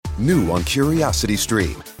New on Curiosity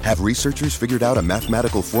Stream. Have researchers figured out a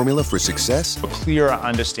mathematical formula for success? A clearer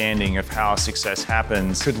understanding of how success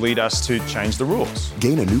happens could lead us to change the rules.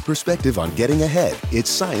 Gain a new perspective on getting ahead.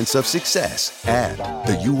 It's Science of Success. And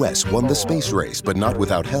the U.S. won the space race, but not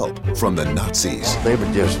without help from the Nazis. They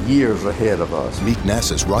were just years ahead of us. Meet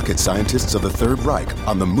NASA's rocket scientists of the Third Reich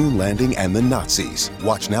on the moon landing and the Nazis.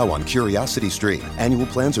 Watch now on Curiosity Stream. Annual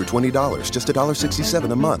plans are $20, just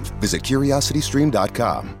 $1.67 a month. Visit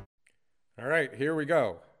curiositystream.com. All right, here we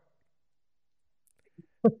go.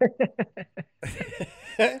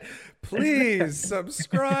 Please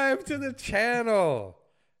subscribe to the channel.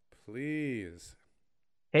 Please.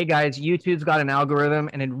 Hey guys, YouTube's got an algorithm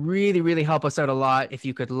and it really help us out a lot if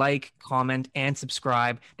you could like, comment, and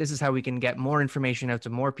subscribe. This is how we can get more information out to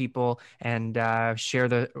more people and share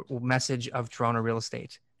the message of Toronto real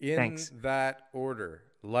estate. Thanks. In that order.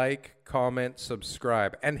 Like, comment,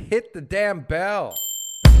 subscribe, and hit the damn bell.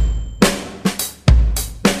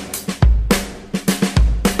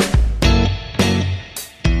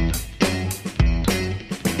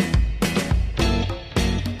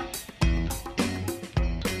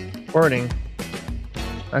 Recording.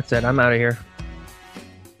 That's it. I'm out of here.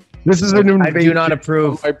 This is an I do not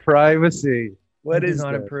approve. of my privacy. What I is do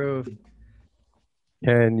not that? approve.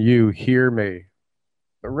 Can you hear me?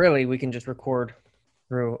 But really, we can just record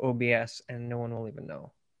through OBS and no one will even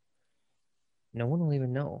know. No one will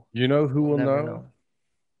even know. You know who will We'll never know?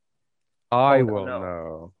 I Oh, will no.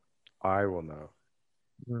 know. I will know.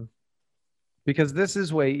 Mhm. Because this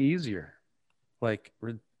is way easier. Like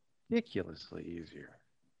ridiculously easier.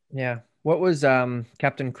 Yeah. What was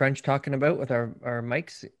Captain Crunch talking about with our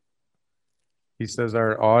mics? He says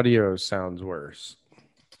our audio sounds worse.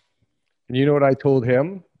 And you know what I told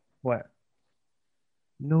him? What?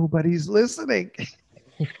 Nobody's listening.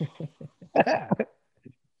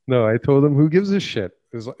 No, I told him who gives a shit.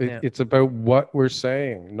 It's about what we're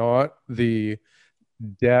saying, not the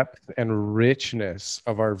depth and richness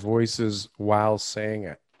of our voices while saying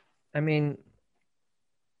it. I mean,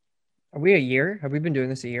 are we a year? Have we been doing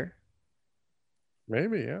this a year?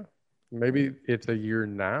 Maybe, yeah. Maybe it's a year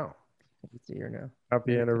now. It's a year now.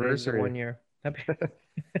 Happy Today's the anniversary. 1 year. Happy.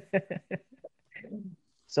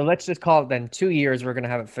 So let's just call it then 2 years. We're gonna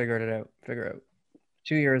have it figured out.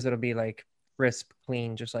 2 years. It'll be like crisp,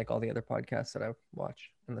 clean, just like all the other podcasts that I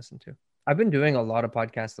watch and listen to. I've been doing a lot of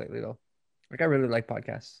podcasts lately, though. Like I really like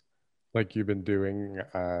podcasts. Like you've been doing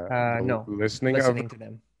No, listening to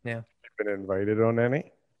them. Yeah. You've been invited on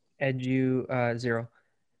any? Zero.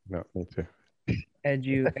 No, me too.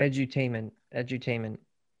 Edutainment.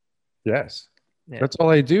 Yes. Yeah. That's all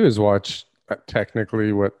I do is watch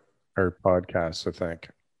technically what our podcasts, I think.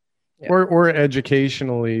 Yeah. Or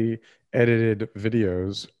educationally edited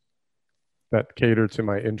videos that cater to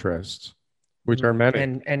my interests, which are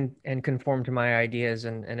many. And conform to my ideas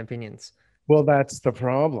and opinions. Well, that's the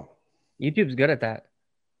problem. YouTube's good at that.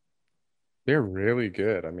 They're really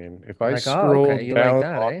good. I mean, if I Like, oh, scroll okay, you down like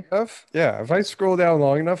that, long eh? enough, yeah, if I scroll down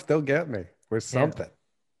long enough, they'll get me with something.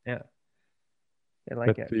 Yeah. They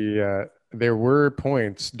like But it. there were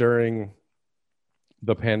points during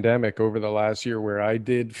the pandemic over the last year where I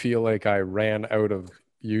did feel like I ran out of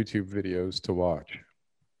YouTube videos to watch.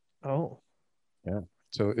 Oh. Yeah.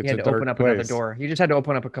 So it's You had a to dark open up place. another door. You just had to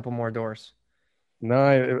open up a couple more doors.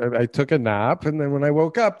 No, I took a nap, and then when I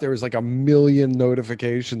woke up, there was like a million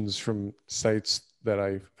notifications from sites that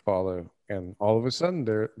I follow, and all of a sudden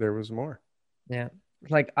there was more. Yeah.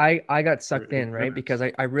 Like I got sucked in, right? Because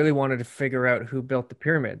I really wanted to figure out who built the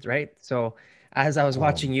pyramids, right? So as I was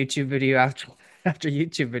watching YouTube video after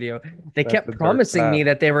YouTube video, they That's kept the dark promising me path.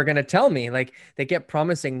 that they were going to tell me. Like they kept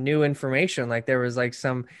promising new information. Like there was like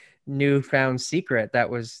some newfound secret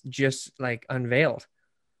that was just like unveiled.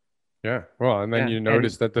 Yeah. Well, and then Yeah, you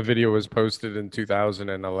noticed that the video was posted in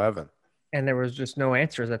 2011, And there was just no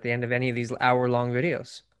answers at the end of any of these hour-long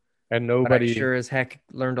videos. and But I nobody. sure as heck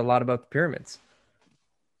learned a lot about the pyramids.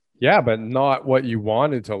 Yeah, but not what you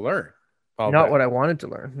wanted to learn. Not what I wanted to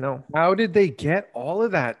learn. No, How did they get all of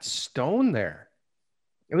that stone there?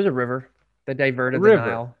 it was a river. They diverted the River.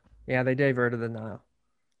 Nile. Yeah, they diverted the Nile.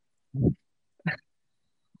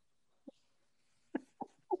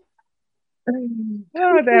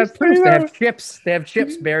 Yeah, they have proofs. They have ships. They have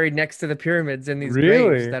ships buried next to the pyramids in these Really?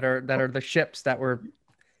 graves that are the ships that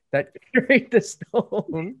carried the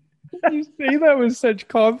stone. You say that with such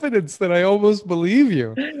confidence that I almost believe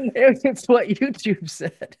you. It's what YouTube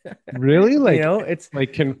said. Really? Like, You know, it's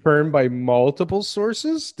like confirmed by multiple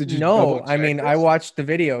sources? Did you? no. double I check mean, this? I watched the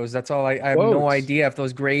videos. That's all. I have no Quotes. idea if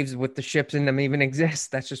those graves with the ships in them even exist.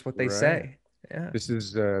 That's just what they Right. say. Yeah. This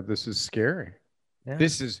is scary. Yeah.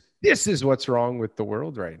 This is this is what's wrong with the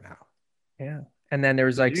world right now. Yeah. And then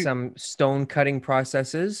there's like some stone cutting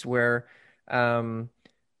processes where they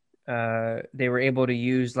were able to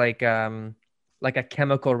use like a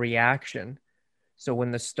chemical reaction. So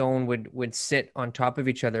when the stone would sit on top of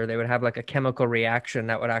each other, they would have like a chemical reaction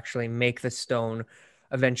that would actually make the stone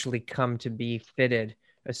eventually come to be fitted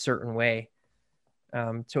a certain way.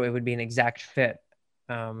 So it would be an exact fit.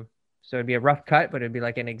 So it'd be a rough cut, but it'd be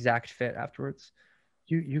like an exact fit afterwards.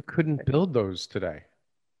 You couldn't build those today.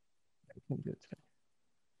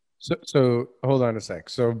 So hold on a sec.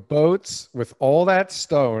 So boats with all that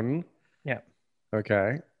stone. Yeah.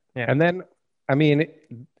 Okay. Yeah. And then, I mean,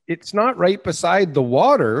 it's not right beside the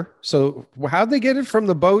water. So how'd they get it from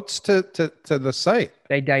the boats to the site?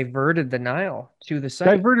 They diverted the Nile to the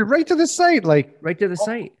site. Diverted right to the site, like right to the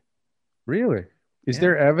site. Really? Is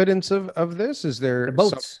there evidence of this? Is there the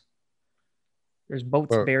boats? There's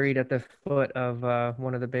boats buried at the foot of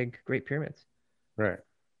one of the big Great Pyramids. Right.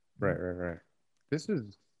 This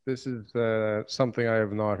is something I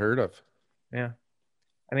have not heard of. Yeah.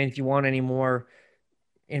 I mean, if you want any more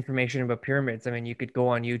information about pyramids, I mean, you could go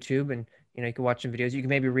on YouTube and, you could watch some videos. You can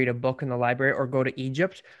maybe read a book in the library or go to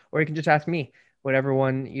Egypt, or you can just ask me, whatever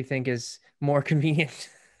one you think is more convenient.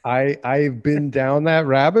 I've been down that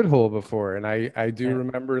rabbit hole before, and I do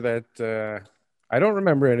remember that I don't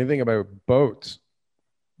remember anything about boats.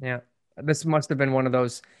 Yeah. This must have been one of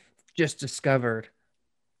those just discovered.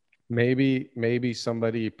 Maybe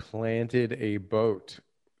somebody planted a boat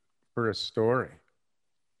for a story.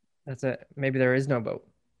 That's it. Maybe there is no boat.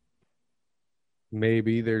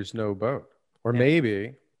 Maybe there's no boat, or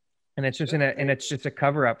maybe, and it's just a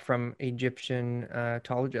cover up from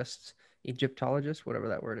Egyptologists, whatever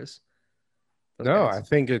that word is. Those guys. I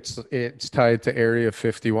think it's tied to Area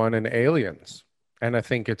 51 and aliens. And I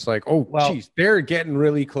think it's like, geez, they're getting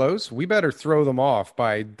really close. We better throw them off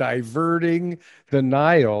by diverting the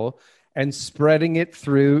Nile and spreading it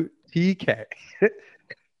through TK.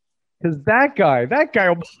 Because that guy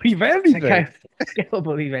will believe anything. That guy will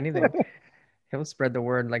believe anything. He'll spread the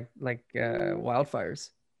word like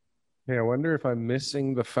wildfires. Yeah, I wonder if I'm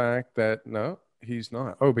missing the fact that no, he's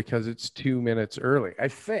not. Oh, because it's 2 minutes early. I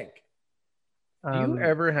think. Do you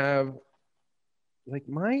ever have like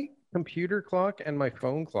my computer clock and my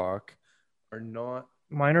phone clock are not.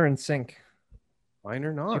 Mine are in sync. Mine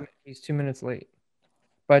are not. He's 2 minutes late.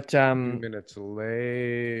 But 2 minutes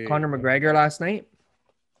late. Conor McGregor last night.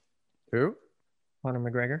 Who? Conor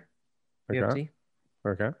McGregor. Okay. UFC.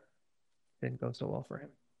 Okay. Didn't go so well for him.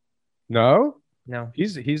 No.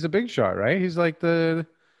 He's a big shot, right? He's like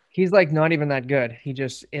not even that good. He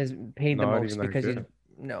just is paid the most because he's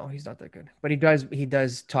not that good. But he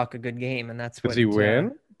does talk a good game, and that's what. Does he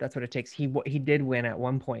win? That's what it takes. He did win at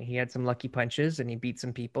one point. He had some lucky punches and he beat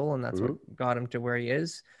some people, and that's what got him to where he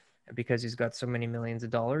is. Because he's got so many millions of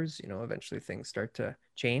dollars, eventually things start to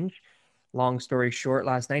change. Long story short,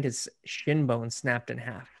 last night his shin bone snapped in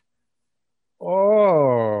half.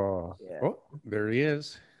 Oh, there he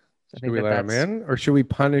is. Should we let him in, or should we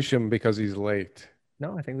punish him because he's late?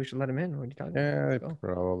 No, I think we should let him in. What are you talking about? Yeah,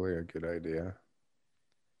 probably a good idea.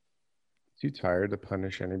 Too tired to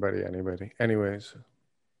punish anybody. Anyways.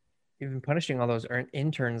 You've been punishing all those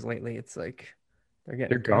interns lately. It's like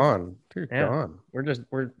they're gone. They're gone.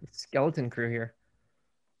 We're skeleton crew here.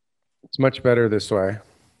 It's much better this way,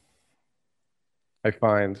 I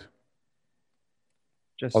find.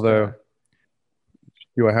 Although,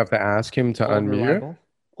 do I have to ask him to unmute?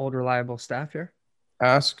 Old reliable staff here.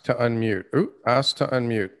 Ask to unmute. Ask to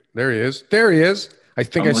unmute. There he is. I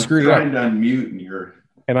think I screwed it up. I'm trying to unmute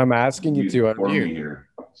and I'm asking you to unmute. Here.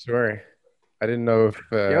 Sorry. I didn't know if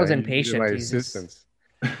Daryl's impatient. My assistance.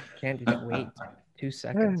 Can't just wait 2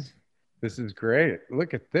 seconds. This is great.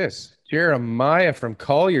 Look at this. Jeremiah from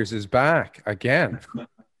Colliers is back again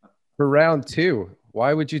for round 2.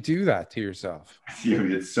 Why would you do that to yourself?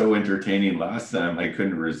 It's so entertaining. Last time I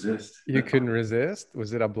couldn't resist. You couldn't resist?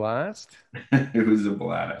 Was it a blast? It was a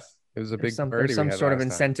blast. It was a big party. There's some sort of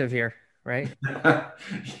incentive here, right?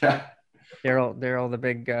 Yeah. Daryl, the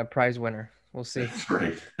big prize winner. We'll see. That's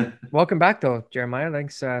right. Welcome back, though, Jeremiah.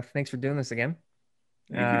 Thanks for doing this again.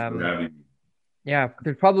 Thank you for having me. Yeah,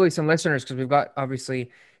 there's probably some listeners because we've got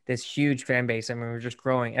obviously this huge fan base. I mean, we're just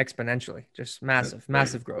growing exponentially, just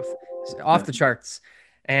massive growth, off the charts.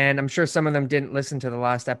 And I'm sure some of them didn't listen to the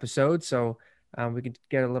last episode, so we could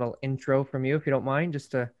get a little intro from you if you don't mind,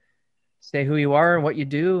 just to say who you are and what you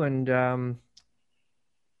do, and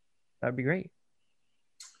that'd be great.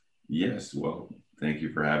 Yes, well, thank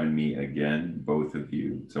you for having me again, both of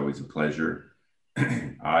you. It's always a pleasure.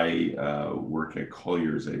 I work at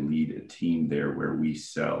Colliers. I lead a team there where we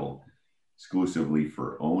sell exclusively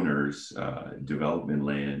for owners, development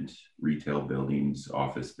land, retail buildings,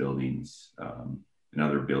 office buildings, and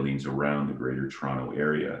other buildings around the Greater Toronto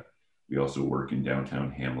Area. We also work in downtown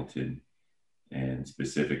Hamilton, and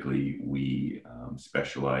specifically we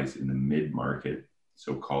specialize in the mid-market,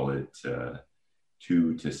 so call it $2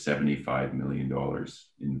 to $75 million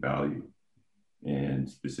in value. And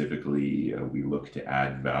specifically, we look to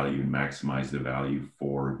add value and maximize the value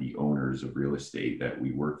for the owners of real estate that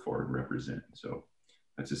we work for and represent. So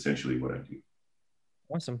that's essentially what I do.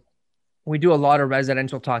 Awesome. We do a lot of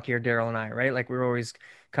residential talk here, Daryl and I, right? Like we're always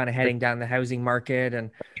kind of heading down the housing market and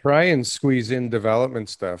try and squeeze in development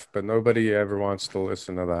stuff, but nobody ever wants to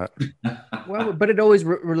listen to that. Well, but it always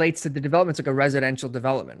relates to the developments, like a residential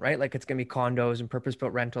development, right? Like it's going to be condos and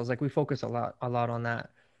purpose-built rentals. Like we focus a lot on that.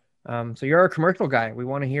 So you're a commercial guy. We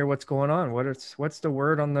want to hear what's going on. What's the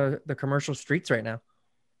word on the commercial streets right now?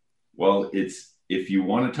 Well, if you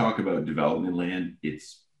want to talk about development land,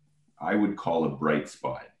 I would call a bright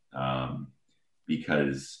spot,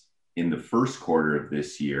 because in the first quarter of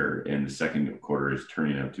this year, and the second quarter is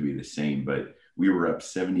turning out to be the same, but we were up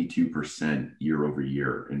 72% year over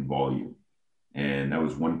year in volume. And that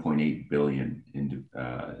was 1.8 billion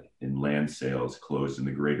in land sales closed in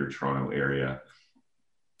the Greater Toronto Area.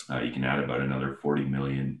 You can add about another 40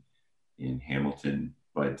 million in Hamilton,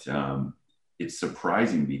 but it's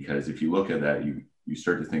surprising because if you look at that, you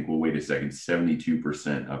start to think, well, wait a second,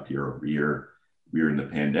 72% up year over year. We were in the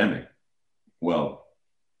pandemic. Well,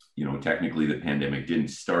 technically the pandemic didn't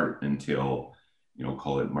start until,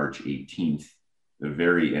 call it March 18th, the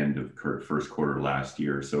very end of first quarter last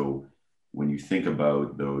year. So when you think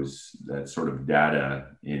about that sort of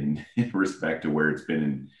data in respect to where it's been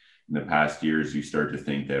in the past years, you start to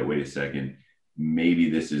think that, wait a second, maybe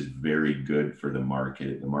this is very good for the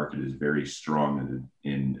market. The market is very strong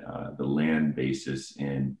in the land basis,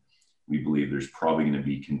 and we believe there's probably going to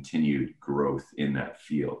be continued growth in that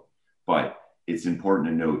field. But it's important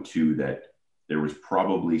to note too that there was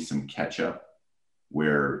probably some catch up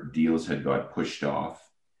where deals had got pushed off,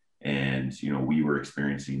 and we were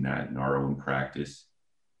experiencing that in our own practice.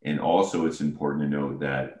 And also it's important to note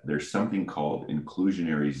that there's something called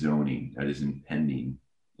inclusionary zoning that is impending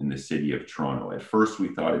in the city of Toronto. At first, we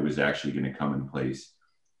thought it was actually going to come in place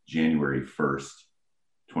January 1st,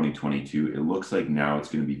 2022. It looks like now it's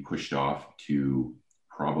going to be pushed off to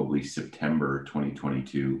probably September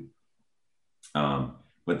 2022.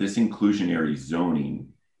 But this inclusionary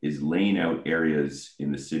zoning is laying out areas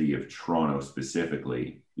in the city of Toronto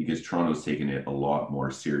specifically, because Toronto's taken it a lot more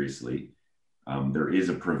seriously. There is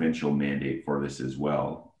a provincial mandate for this as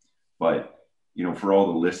well. But, for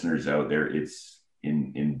all the listeners out there, it's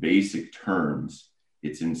in basic terms,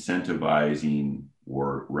 it's incentivizing,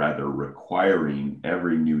 or rather requiring,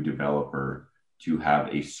 every new developer to have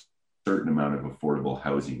a certain amount of affordable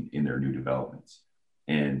housing in their new developments.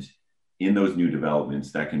 And in those new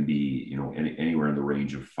developments, that can be, anywhere in the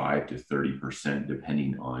range of 5 to 30%,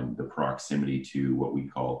 depending on the proximity to what we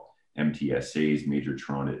call MTSAs, major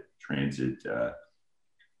transit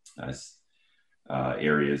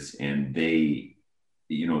areas. And they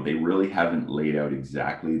really haven't laid out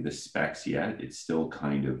exactly the specs yet. It's still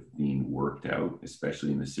kind of being worked out,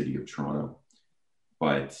 especially in the city of Toronto.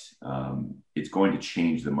 But it's going to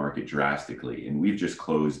change the market drastically. And we've just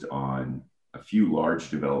closed on a few large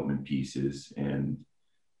development pieces, and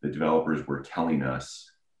the developers were telling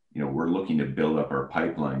us, we're looking to build up our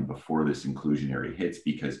pipeline before this inclusionary hits,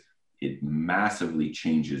 because it massively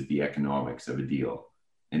changes the economics of a deal.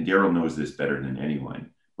 And Daryl knows this better than anyone.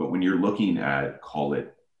 But when you're looking at, call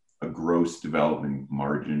it a gross development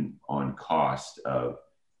margin on cost of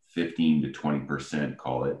 15 to 20%,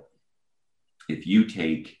 call it, if you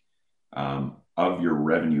take of your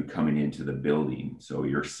revenue coming into the building, so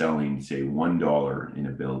you're selling, say, $1 in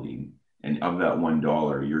a building, and of that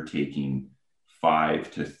 $1, you're taking 5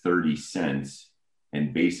 to 30 cents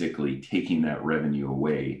and basically taking that revenue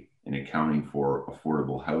away and accounting for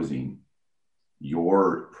affordable housing,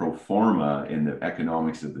 your pro forma and the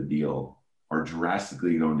economics of the deal are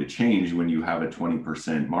drastically going to change when you have a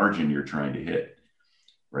 20% margin you're trying to hit,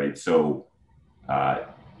 right? So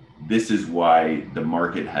this is why the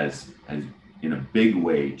market has in a big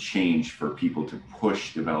way changed for people to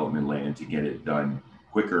push development land to get it done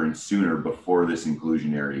quicker and sooner before this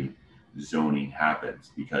inclusionary zoning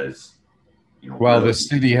happens, because the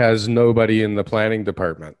city has nobody in the planning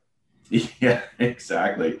department. Yeah,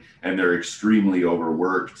 exactly. And they're extremely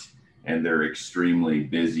overworked, and they're extremely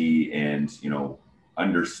busy, and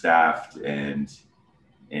understaffed, and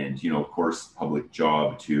of course public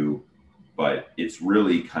job too. But it's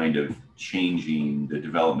really kind of changing the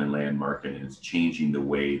development land market, and it's changing the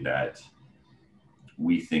way that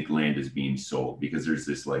we think land is being sold, because there's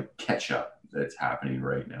this like catch up that's happening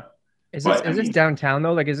right now. Is this downtown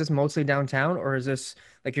though? Like, is this mostly downtown, or is this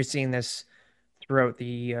like you're seeing this throughout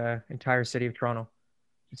the entire city of Toronto?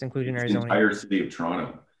 It's including Arizona. Entire city of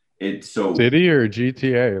Toronto. City or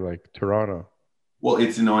GTA, like Toronto? Well,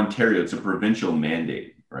 it's in Ontario. It's a provincial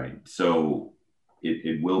mandate, right? So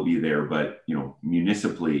it will be there, but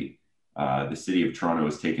municipally, the city of Toronto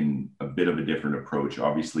has taken a bit of a different approach.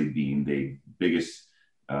 Obviously, being the biggest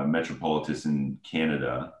metropolis in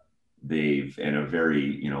Canada, and a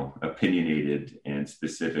very opinionated and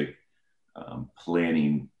specific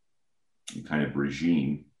planning kind of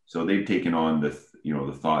regime. So they've taken on the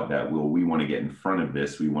thought that, well, we want to get in front of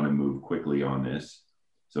this. We want to move quickly on this.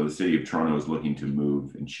 So the city of Toronto is looking to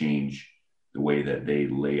move and change the way that they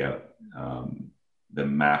lay out the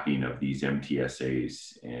mapping of these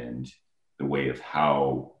MTSAs and the way of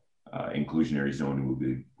how inclusionary zoning will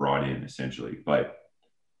be brought in, essentially. But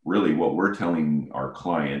really what we're telling our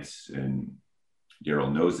clients, and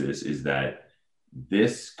Daryl knows this, is that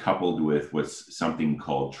this, coupled with what's something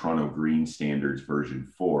called Toronto Green Standards version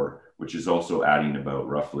 4, which is also adding about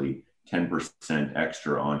roughly 10%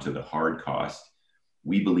 extra onto the hard cost,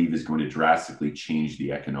 we believe is going to drastically change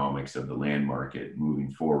the economics of the land market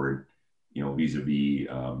moving forward, vis-a-vis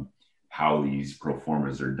how these pro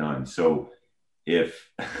formas are done. So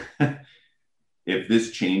if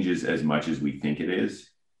this changes as much as we think it is,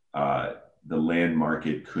 the land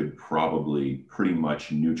market could probably pretty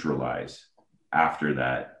much neutralize after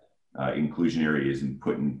that inclusionary isn't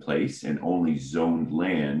put in place, and only zoned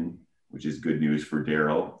land, which is good news for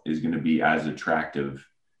Daryl, is going to be as attractive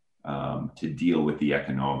to deal with the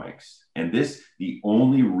economics. And the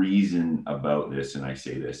only reason about this, and I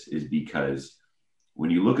say this, is because when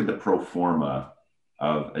you look at the pro forma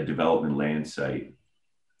of a development land site,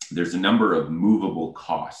 there's a number of movable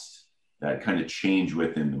costs that kind of change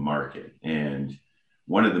within the market. And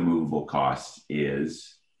one of the movable costs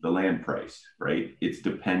is the land price, right? It's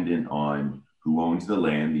dependent on who owns the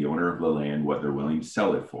land, the owner of the land, what they're willing to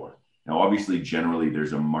sell it for. Now, obviously, generally,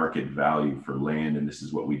 there's a market value for land, and this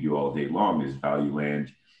is what we do all day long, is value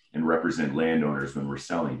land and represent landowners when we're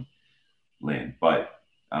selling land. But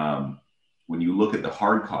when you look at the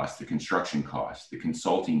hard costs, the construction costs, the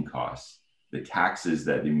consulting costs, the taxes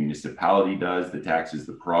that the municipality does, the taxes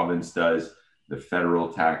the province does, the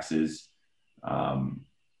federal taxes,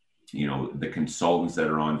 the consultants that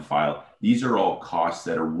are on file, these are all costs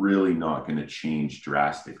that are really not going to change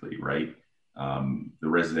drastically, right? The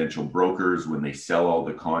residential brokers, when they sell all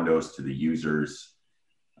the condos to the users,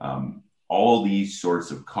 all these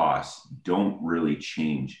sorts of costs don't really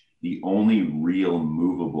change. The only real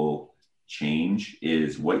movable change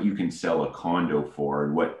is what you can sell a condo for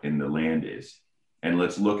and what in the land is. And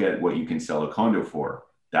let's look at what you can sell a condo for.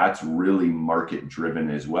 That's really market driven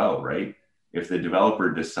as well, right? If the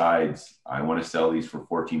developer decides, I want to sell these for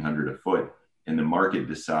 $1,400 a foot, and the market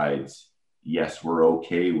decides, yes, we're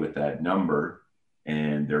okay with that number,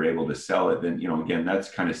 and they're able to sell it, then, again, that's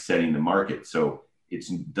kind of setting the market. So it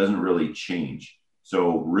doesn't really change.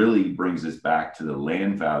 So really brings us back to the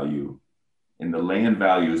land value, and the land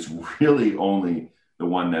value is really only the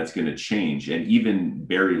one that's going to change. And even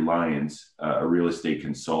Barry Lyons, a real estate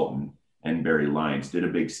consultant, and Barry Lyons did a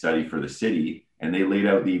big study for the city, and they laid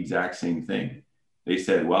out the exact same thing. They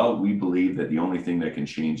said, well, we believe that the only thing that can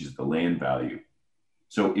change is the land value.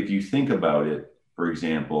 So if you think about it, for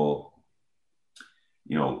example,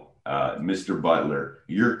 Mr. Butler,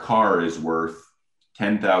 your car is worth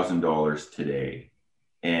 $10,000 today,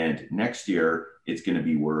 and next year it's going to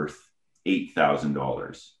be worth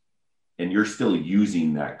 $8,000, and you're still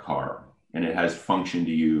using that car and it has function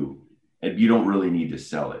to you, and you don't really need to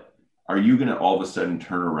sell it. Are you going to all of a sudden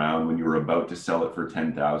turn around when you were about to sell it for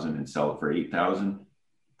 $10,000 and sell it for $8,000?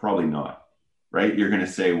 Probably not, right? You're going to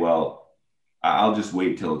say, well, I'll just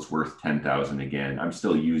wait till it's worth $10,000 again. I'm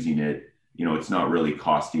still using it. It's not really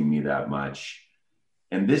costing me that much.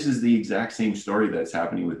 And this is the exact same story that's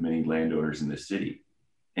happening with many landowners in the city.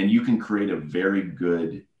 And you can create a very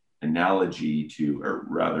good analogy to, or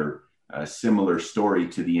rather a similar story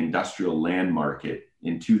to the industrial land market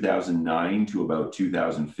in 2009 to about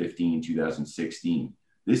 2015, 2016.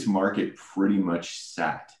 This market pretty much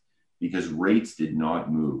sat because rates did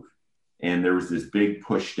not move. And there was this big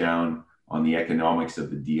push down on the economics of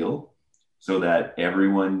the deal, so that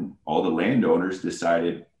all the landowners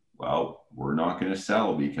decided, well, we're not going to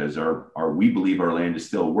sell because we believe our land is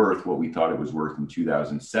still worth what we thought it was worth in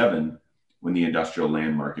 2007 when the industrial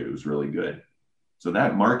land market was really good. So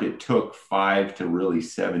that market took 5 to really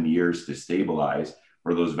 7 years to stabilize,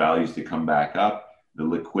 for those values to come back up, the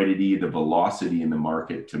liquidity, the velocity in the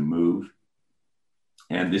market to move.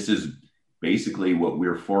 And this is basically what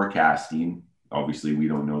we're forecasting. Obviously, we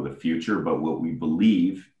don't know the future, but what we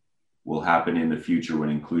believe will happen in the future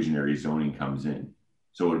when inclusionary zoning comes in.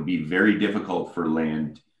 So it would be very difficult for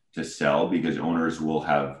land to sell because owners will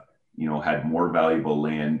have, had more valuable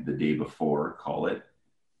land the day before, call it.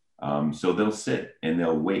 So they'll sit and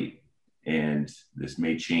they'll wait. And this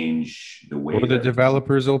may change the way. Or the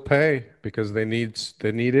developers will pay because they need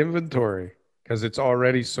inventory because it's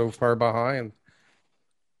already so far behind.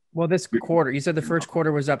 Well, this quarter, you said the first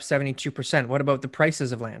quarter was up 72%. What about the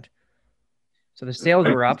prices of land? So the sales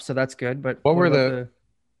were up, so that's good. But what were the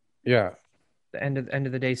end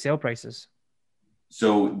of the day sale prices?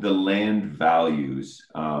 So the land values,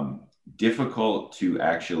 difficult to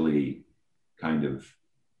actually kind of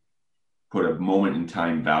put a moment in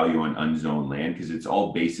time value on unzoned land because it's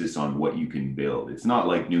all basis on what you can build. It's not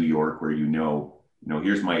like New York where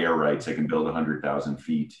here's my air rights, I can build 100,000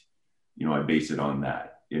 feet. I base it on that.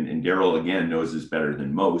 And Daryl again knows this better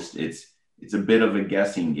than most. It's a bit of a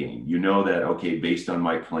guessing game. That, okay, based on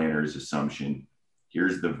my planner's assumption,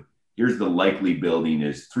 here's the likely building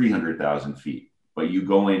is 300,000 feet. But you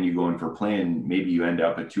go in for plan, maybe you end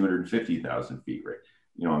up at 250,000 feet, right?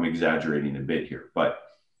 I'm exaggerating a bit here, but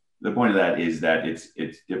the point of that is that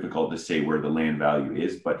it's difficult to say where the land value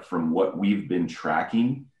is, but from what we've been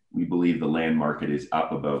tracking, we believe the land market is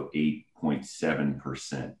up about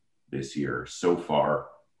 8.7% this year so far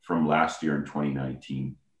from last year in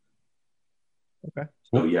 2019. Okay.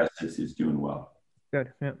 So yes, this is doing well.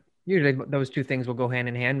 Good. Yeah. Usually those two things will go hand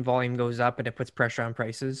in hand. Volume goes up and it puts pressure on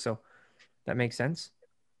prices. So that makes sense.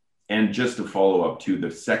 And just to follow up to the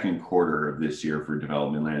second quarter of this year for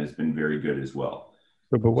development land has been very good as well.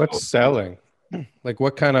 But what's selling? Like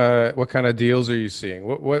what kind of deals are you seeing?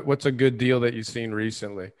 What's a good deal that you've seen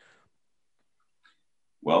recently?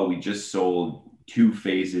 Well, we just sold 2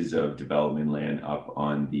 phases of development land up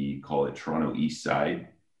on the, call it Toronto East Side,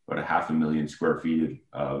 about 500,000 square feet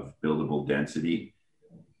of buildable density.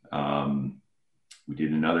 We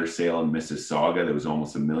did another sale in Mississauga that was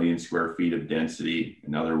almost 1 million square feet of density.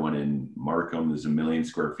 Another one in Markham, there's 1 million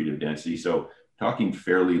square feet of density. So talking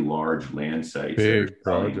fairly large land sites. Big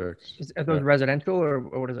projects. Are those residential or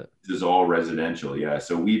what is it? This is all residential, yeah.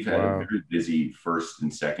 So we've had Wow. a very busy first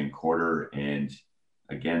and second quarter. And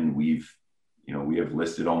again, we have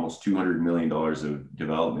listed almost $200 million of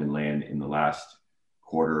development land in the last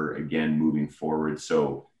quarter, again, moving forward.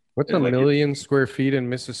 So what's 1 million square feet in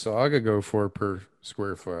Mississauga go for per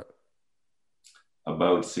square foot?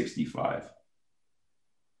 About 65.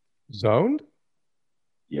 Zoned?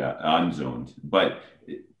 Yeah, unzoned. But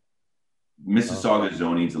Mississauga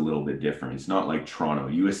zoning is a little bit different. It's not like Toronto.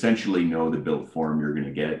 You essentially know the built form you're going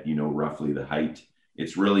to get, roughly the height.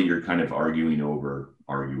 It's really you're kind of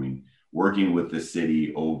working with the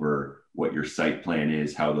city over what your site plan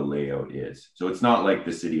is, how the layout is. So it's not like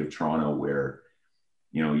the city of Toronto where,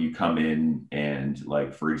 you come in and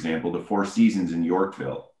like, for example, the Four Seasons in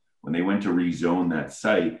Yorkville, when they went to rezone that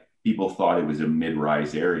site, people thought it was a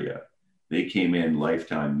mid-rise area. They came in,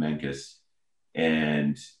 Lifetime, Menkes,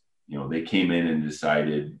 and they came in and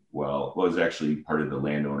decided, well, it was actually part of the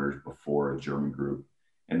landowners before, a German group,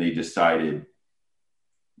 and they decided,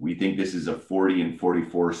 we think this is a 40 and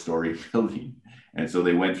 44 story building. And so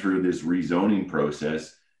they went through this rezoning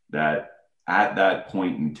process that at that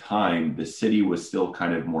point in time, the city was still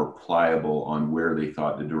kind of more pliable on where they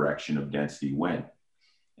thought the direction of density went.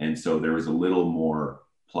 And so there was a little more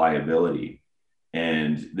pliability.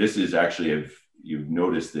 And this is actually, you've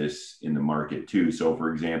noticed this in the market too. So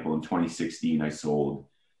for example, in 2016, I sold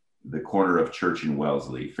the corner of Church and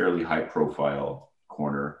Wellesley, fairly high profile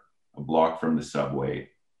corner, a block from the subway.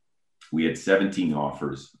 We had 17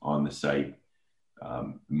 offers on the site,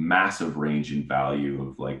 massive range in value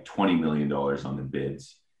of like $20 million on the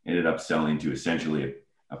bids, ended up selling to essentially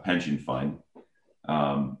a pension fund.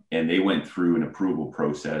 And they went through an approval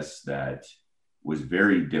process that was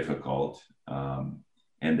very difficult.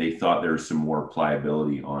 And they thought there was some more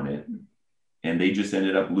pliability on it. And they just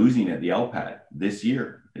ended up losing at the LPAT this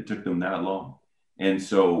year. It took them that long. And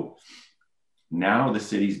so now the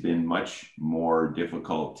city's been much more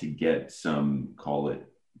difficult to get some, call it,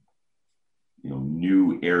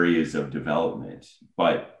 new areas of development.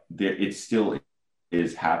 But it still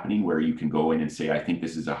is happening where you can go in and say, I think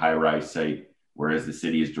this is a high-rise site, whereas the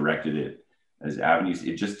city has directed it as avenues.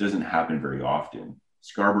 It just doesn't happen very often.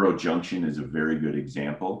 Scarborough Junction is a very good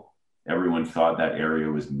example. Everyone thought that area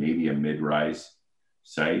was maybe a mid-rise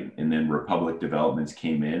site. And then Republic Developments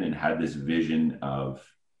came in and had this vision of,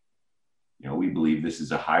 we believe this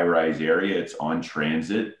is a high-rise area. It's on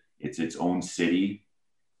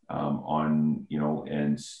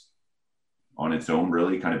on on its own,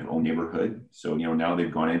 really kind of own neighborhood. So, now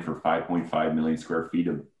they've gone in for 5.5 million square feet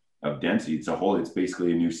of density. It's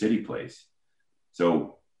basically a new city place.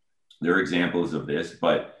 So there are examples of this,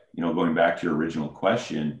 but, going back to your original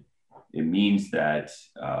question, it means that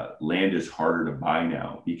land is harder to buy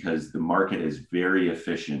now because the market is very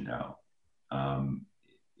efficient now.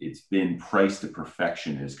 It's been priced to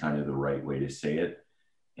perfection is kind of the right way to say it.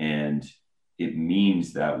 And it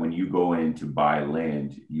means that when you go in to buy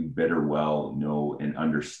land, you better well know and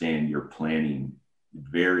understand your planning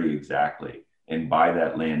very exactly and buy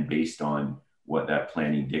that land based on what that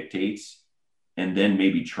planning dictates, and then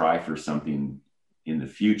maybe try for something in the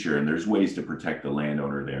future. And there's ways to protect the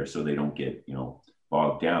landowner there so they don't get,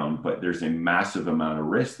 bogged down, but there's a massive amount of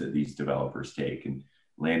risk that these developers take. And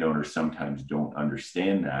landowners sometimes don't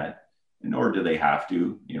understand that, nor do they have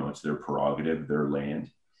to, it's their prerogative, their land.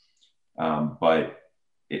 But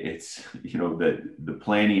it's, the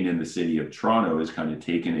planning in the city of Toronto has kind of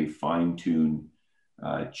taken a fine-tuned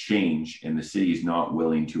change, and the city is not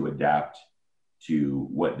willing to adapt to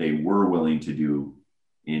what they were willing to do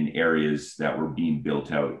in areas that were being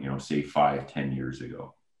built out, say 5-10 years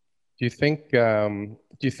ago. Do you think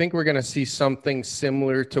we're going to see something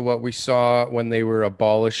similar to what we saw when they were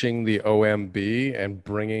abolishing the OMB and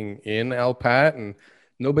bringing in LPAT, and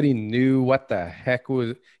nobody knew what the heck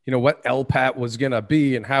was, what LPAT was going to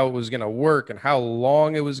be and how it was going to work and how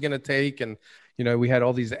long it was going to take? And, we had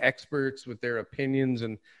all these experts with their opinions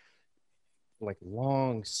and like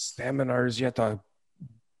long seminars you had to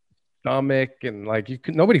stomach, and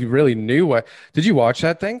nobody really knew what. Did you watch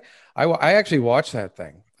that thing? I actually watched that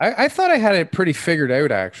thing. I thought I had it pretty figured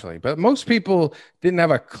out, actually, but most people didn't have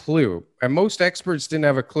a clue, and most experts didn't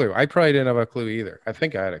have a clue. I probably didn't have a clue either. I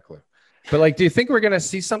think I had a clue. But do you think we're going to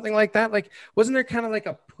see something like that? Wasn't there kind of like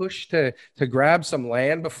a push to grab some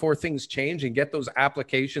land before things change and get those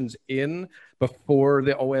applications in before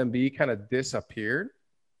the OMB kind of disappeared?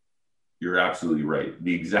 You're absolutely right.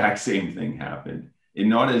 The exact same thing happened, and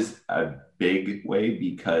not as a big way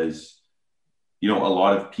because, a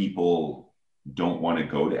lot of people don't want to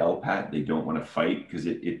go to LPAT. They don't want to fight because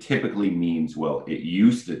it typically means, it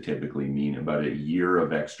used to typically mean about a year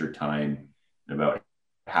of extra time and about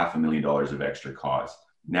 $500,000 of extra cost.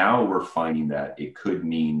 Now we're finding that it could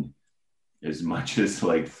mean as much as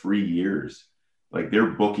 3 years.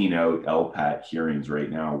 They're booking out LPAT hearings right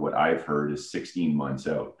now. What I've heard is 16 months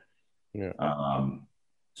out. Yeah.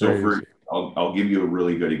 I'll give you a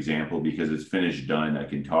really good example because it's finished done. I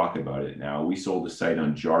can talk about it now. We sold a site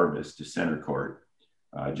on Jarvis to Center Court,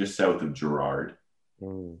 just south of Gerrard.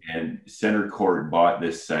 And Center Court bought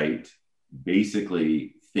this site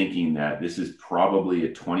basically thinking that this is probably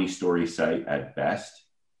a 20-story site at best.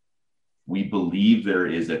 We believe there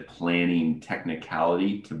is a planning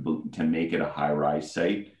technicality to make it a high-rise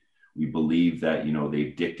site. We believe that,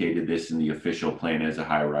 they've dictated this in the official plan as a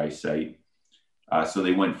high-rise site. So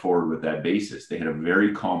they went forward with that basis. They had a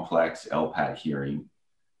very complex LPAT hearing.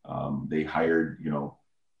 They hired,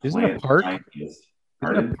 Isn't a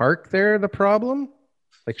park there the problem?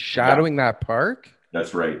 Shadowing that park?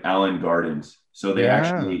 That's right. Allen Gardens. So they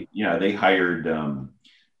they hired,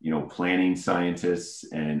 planning scientists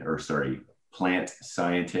plant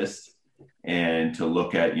scientists, and to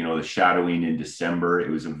look at, the shadowing in December. It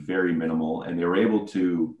was a very minimal, and they were able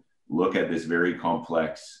to look at this very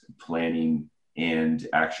complex planning and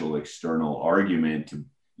actual external argument to,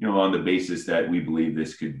 on the basis that we believe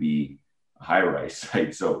this could be a high-rise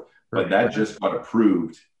site. So, but that just got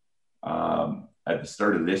approved at the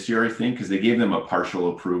start of this year, I think, because they gave them a partial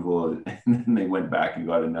approval and then they went back and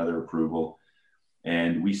got another approval.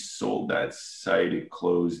 And we sold that site. It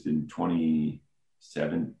closed in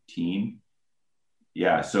 2017.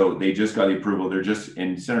 Yeah, so they just got the approval.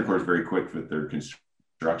 And Center Court is very quick with their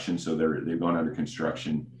construction. So they've gone under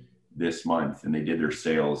construction this month, and they did their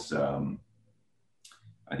sales. I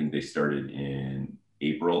think they started in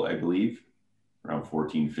April, I believe, around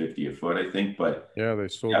 $1,450 a foot, I think. But yeah, they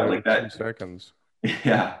sold out in 2 seconds.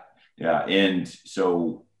 Yeah. And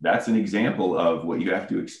so that's an example of what you have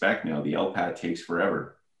to expect now. The LPAT takes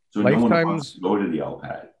forever. So no one wants to go to the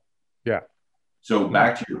LPAT. Yeah. So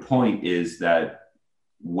back to your point is that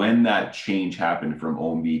when that change happened from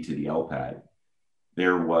OMB to the LPAT,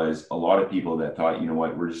 there was a lot of people that thought,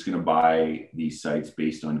 we're just going to buy these sites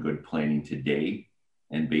based on good planning today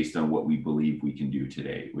and based on what we believe we can do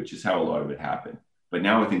today, which is how a lot of it happened. But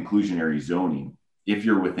now with inclusionary zoning, if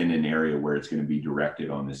you're within an area where it's going to be directed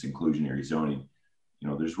on this inclusionary zoning,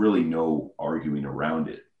 there's really no arguing around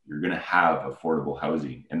it. You're going to have affordable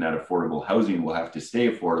housing, and that affordable housing will have to stay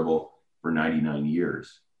affordable for 99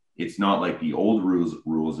 years. It's not like the old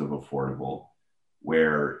rules of affordable,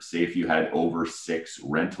 where, say, if you had over 6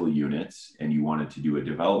 rental units and you wanted to do a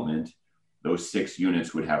development, those 6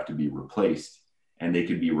 units would have to be replaced, and they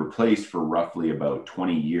could be replaced for roughly about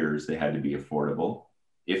 20 years. They had to be affordable.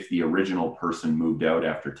 If the original person moved out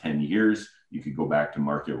after 10 years, you could go back to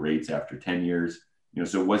market rates after 10 years.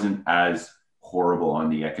 So it wasn't as horrible on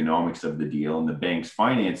the economics of the deal, and the banks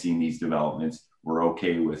financing these developments were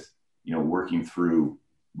okay with, working through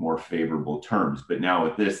more favorable terms. But now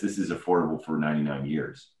with this is affordable for 99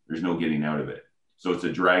 years. There's no getting out of it. So it's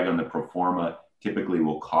a drag on the pro forma. Typically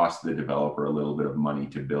will cost the developer a little bit of money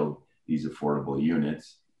to build these affordable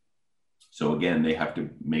units. So again, they have to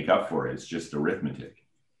make up for it. It's just arithmetic.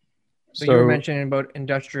 So you were mentioning about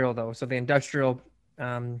industrial though. So the industrial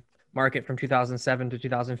market from 2007 to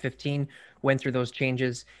 2015 went through those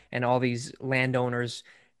changes, and all these landowners,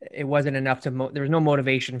 it wasn't enough there was no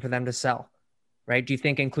motivation for them to sell. Right? Do you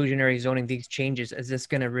think inclusionary zoning, these changes, is this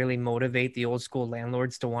going to really motivate the old school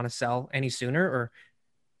landlords to want to sell any sooner, or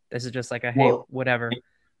this is just like hey, whatever,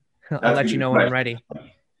 I'll let you know when I'm ready?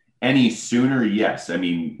 Any sooner? Yes. I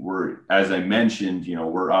mean, as I mentioned,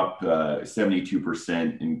 we're up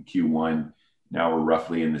 72% in Q1. Now we're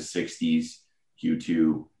roughly in the 60s.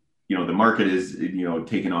 Q2, the market is,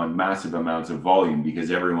 taking on massive amounts of volume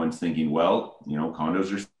because everyone's thinking,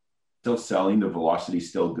 condos are still selling, the velocity is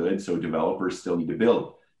still good, so developers still need to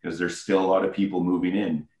build because there's still a lot of people moving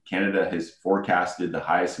in. Canada has forecasted the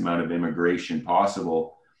highest amount of immigration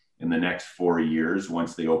possible in the next 4 years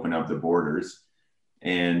once they open up the borders.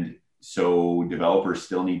 And so developers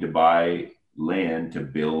still need to buy land to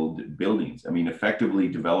build buildings. I mean, effectively,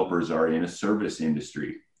 developers are in a service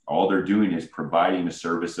industry. All they're doing is providing a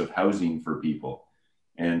service of housing for people.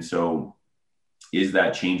 And so is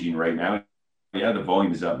that changing right now? Yeah, the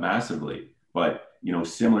volume is up massively, but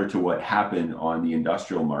similar to what happened on the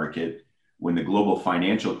industrial market, when the global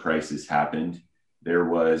financial crisis happened, there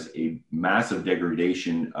was a massive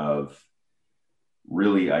degradation of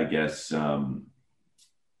really, I guess, kind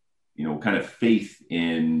of faith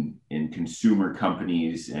in consumer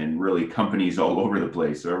companies and really companies all over the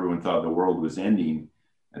place. So everyone thought the world was ending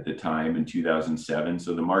at the time in 2007.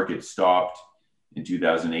 So the market stopped in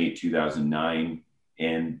 2008, 2009.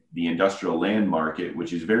 And the industrial land market,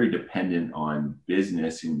 which is very dependent on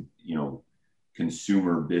business and,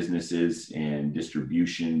 consumer businesses and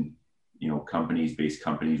distribution, base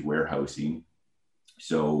companies, warehousing.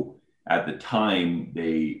 So at the time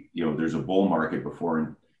there's a bull market before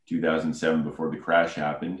in 2007, before the crash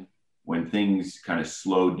happened, when things kind of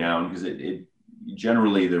slowed down, because it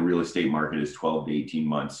generally the real estate market is 12 to 18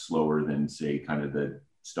 months slower than, say, kind of the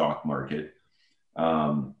stock market.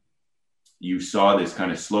 You saw this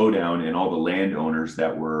kind of slowdown, and all the landowners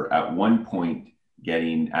that were at one point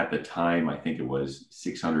getting, at the time, I think it was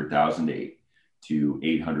 600,000 to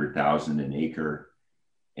 800,000 an acre.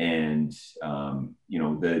 And,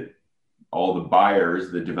 all the buyers,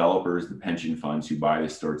 the developers, the pension funds who buy the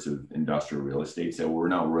sorts of industrial real estate said, we're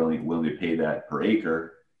not really willing to pay that per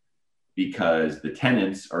acre because the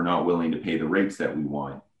tenants are not willing to pay the rates that we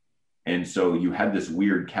want. And so you had this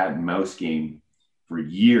weird cat and mouse game for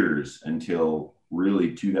years until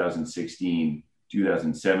really 2016,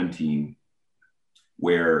 2017,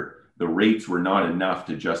 where the rates were not enough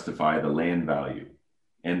to justify the land value.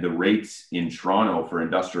 And the rates in Toronto for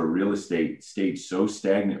industrial real estate stayed so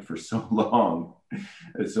stagnant for so long.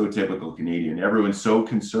 It's so typical Canadian. Everyone's so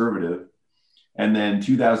conservative. And then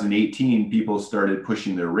 2018, people started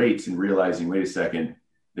pushing their rates and realizing, wait a second,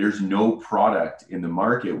 there's no product in the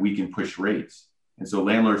market. We can push rates. And so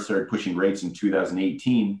landlords started pushing rates in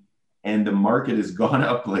 2018, and the market has gone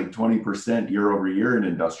up like 20% year over year in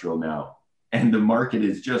industrial now. And the market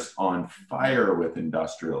is just on fire with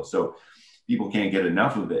industrial. So people can't get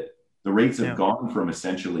enough of it. The rates have gone from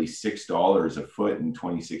essentially $6 a foot in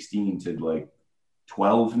 2016 to like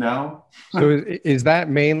 12 now. So is that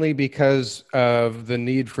mainly because of the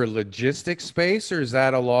need for logistics space, or is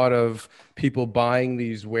that a lot of people buying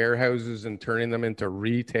these warehouses and turning them into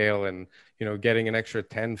retail and, getting an extra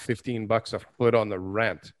 10, 15 bucks a foot on the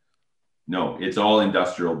rent? No, it's all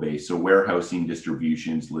industrial based. So warehousing,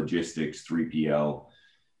 distributions, logistics, 3PL,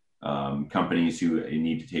 companies who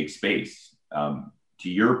need to take space. To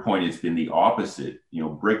your point, it's been the opposite.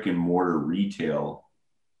 Brick and mortar retail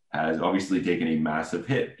has obviously taken a massive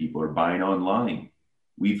hit. People are buying online.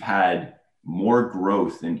 We've had more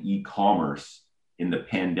growth in e-commerce in the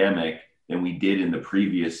pandemic than we did in the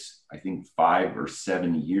previous, I think, 5 or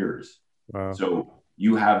 7 years. Wow. So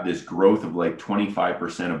you have this growth of like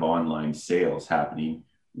 25% of online sales happening.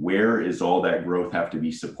 Where is all that growth have to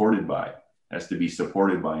be supported by? It has to be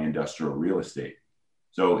supported by industrial real estate.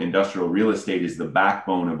 So industrial real estate is the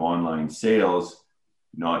backbone of online sales.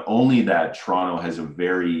 not only that, Toronto has a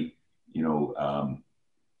very,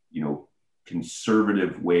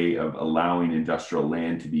 conservative way of allowing industrial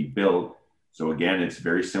land to be built. So again, it's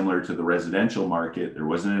very similar to the residential market. There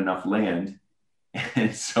wasn't enough land.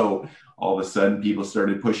 And so all of a sudden people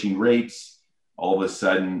started pushing rates. All of a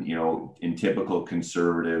sudden, in typical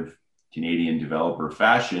conservative Canadian developer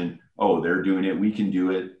fashion, oh, they're doing it, we can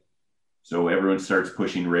do it. So everyone starts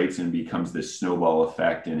pushing rates and it becomes this snowball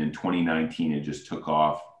effect. And in 2019, it just took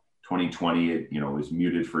off. 2020, it was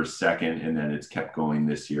muted for a second, and then it's kept going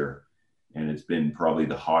this year. And it's been probably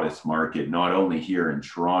the hottest market, not only here in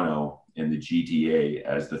Toronto and the GTA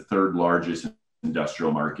as the third largest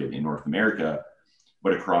industrial market in North America,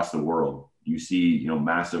 but across the world. You see,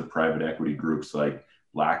 massive private equity groups like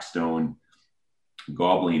Blackstone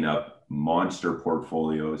gobbling up monster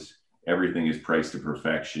portfolios. Everything is priced to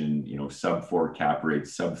perfection, sub 4 cap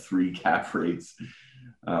rates, sub 3 cap rates,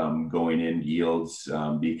 going in yields,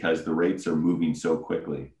 because the rates are moving so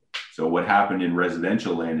quickly. So what happened in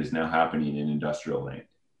residential land is now happening in industrial land.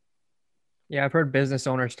 Yeah, I've heard business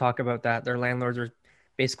owners talk about that. Their landlords are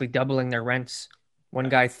basically doubling their rents. One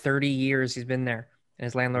guy, 30 years he's been there, and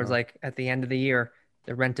his landlord's like, at the end of the year,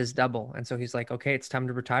 the rent is double. And so he's like, okay, it's time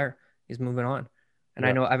to retire. He's moving on. And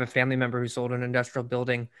I know I have a family member who sold an industrial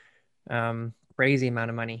building, crazy amount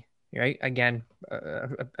of money, right? Again,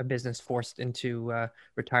 a business forced into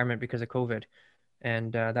retirement because of COVID.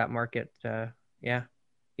 And that market,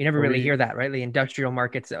 you never really hear that, right? The industrial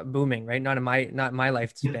market's booming, right? Not in my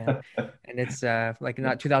lifespan. And it's like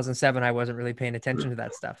not 2007, I wasn't really paying attention to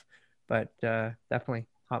that stuff, but definitely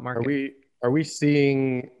hot market. Are we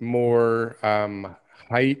seeing more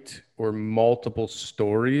height or multiple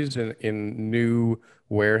stories in new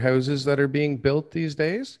warehouses that are being built these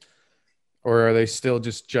days? Or are they still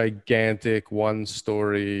just gigantic,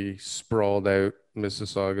 one-story, sprawled out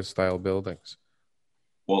Mississauga style buildings?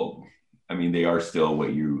 Well, I mean, they are still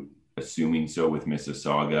what you assuming so with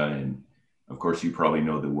Mississauga. And of course, you probably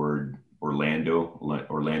know the word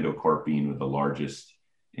Orlando Corp being the largest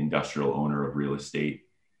industrial owner of real estate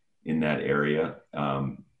in that area.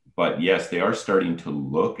 But yes, they are starting to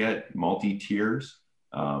look at multi-tiers.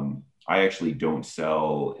 I actually don't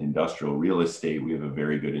sell industrial real estate. We have a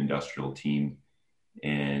very good industrial team.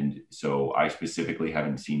 And so I specifically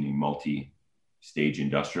haven't seen a multi-stage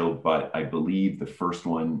industrial, but I believe the first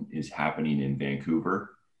one is happening in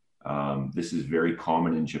Vancouver. This is very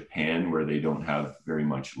common in Japan, where they don't have very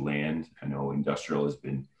much land. I know industrial has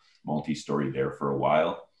been multi-story there for a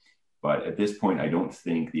while, but at this point, I don't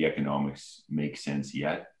think the economics make sense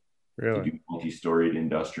yet. Really? To do multi-storied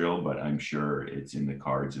industrial, but I'm sure it's in the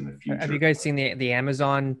cards in the future. Have you guys seen the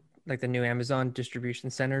Amazon, like the new Amazon distribution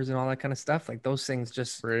centers and all that kind of stuff? Like those things,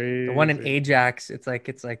 just crazy. The one in Ajax, it's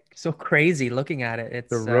like so crazy looking at it. It's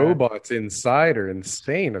the robots inside are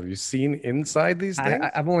insane. Have you seen inside these things?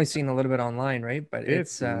 I've only seen a little bit online, right? But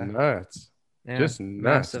it's nuts. Yeah, just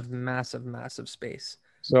nuts. Massive space.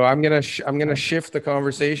 So I'm gonna shift the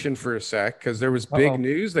conversation for a sec, because there was big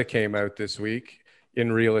news that came out this week in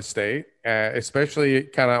real estate, especially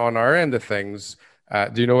kind of on our end of things.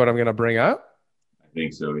 Do you know what I'm going to bring up? I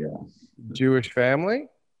think so, yeah. Jewish family?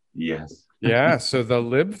 Yes. Yeah, so the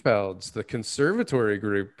Libfelds, the conservatory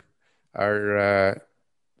group, are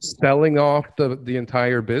selling off the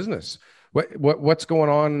entire business. What's going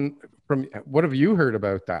on? What have you heard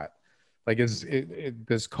about that? Like,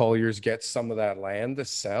 does Colliers get some of that land to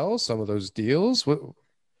sell, some of those deals? What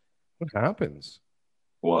happens?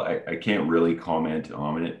 Well, I can't really comment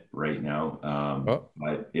on it right now,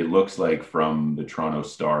 but it looks like from the Toronto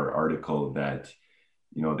Star article that,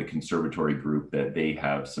 the conservatory group, that they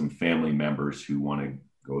have some family members who want to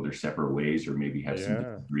go their separate ways, or maybe have some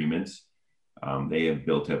disagreements. They have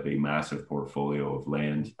built up a massive portfolio of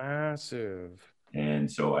land. Massive.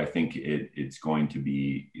 And so I think it's going to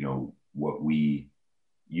be, what we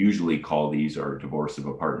usually call these are divorce of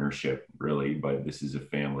a partnership, really, but this is a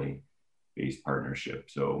family-based partnership.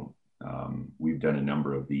 So we've done a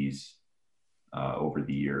number of these over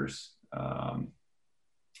the years.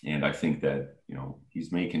 And I think that,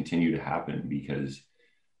 these may continue to happen, because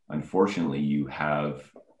unfortunately you have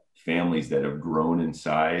families that have grown in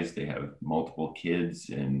size. They have multiple kids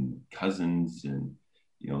and cousins, and,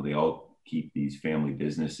 they all keep these family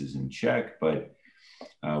businesses in check. But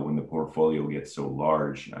when the portfolio gets so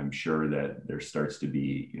large, I'm sure that there starts to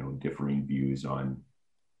be, differing views on,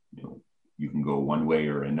 you can go one way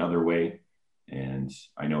or another way. And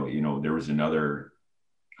I know, there was another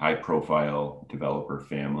high profile developer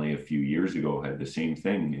family a few years ago had the same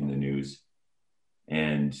thing in the news.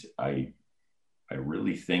 And I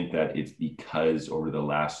really think that it's because over the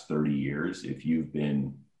last 30 years, if you've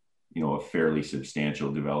been a fairly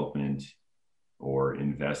substantial development or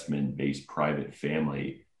investment based private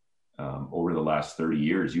family, over the last 30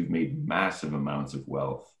 years, you've made massive amounts of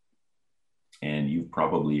wealth, and you've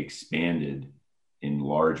probably expanded in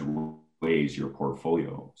large ways your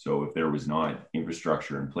portfolio. So if there was not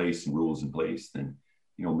infrastructure in place and rules in place, then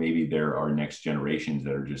maybe there are next generations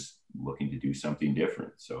that are just looking to do something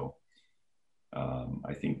different. So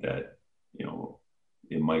I think that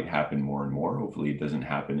it might happen more and more. Hopefully it doesn't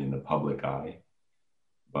happen in the public eye,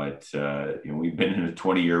 but we've been in a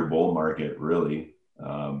 20-year bull market, really,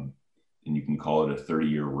 and you can call it a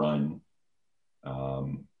 30-year run,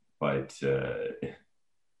 but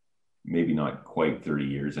maybe not quite 30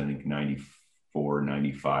 years. I think 94,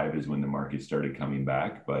 95 is when the market started coming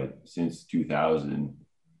back. But since 2000,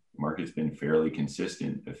 the market's been fairly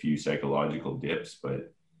consistent. A few psychological dips,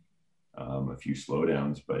 but a few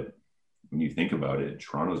slowdowns. But when you think about it,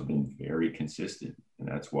 Toronto's been very consistent. And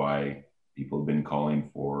that's why people have been calling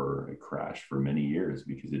for a crash for many years,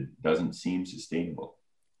 because it doesn't seem sustainable.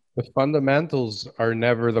 The fundamentals are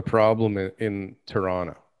never the problem in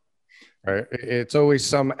Toronto. Right? It's always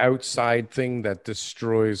some outside thing that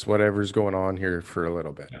destroys whatever's going on here for a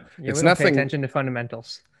little bit. It's nothing. Pay attention to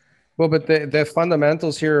fundamentals. Well, but the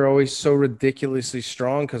fundamentals here are always so ridiculously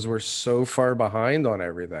strong because we're so far behind on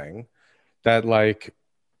everything that, like,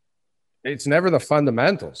 it's never the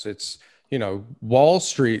fundamentals. It's, Wall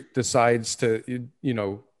Street decides to,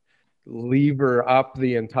 lever up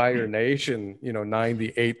the entire nation,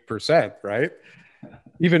 98%, right?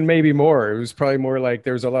 Even maybe more. It was probably more like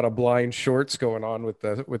there's a lot of blind shorts going on with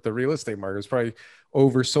the real estate market. It's probably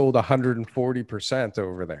oversold 140%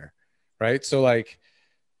 over there, right? So, like,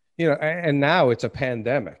 and now it's a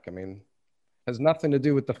pandemic. I mean, has nothing to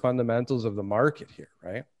do with the fundamentals of the market here,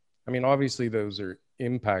 right? I mean, obviously those are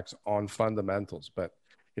impacts on fundamentals, but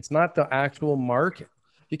it's not the actual market.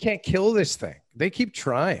 You can't kill this thing. They keep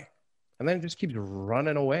trying, and then it just keeps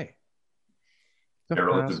running away.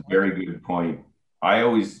 Daryl, it's a very good point. I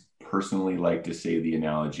always personally like to say the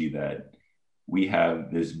analogy that we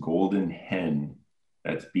have this golden hen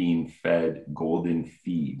that's being fed golden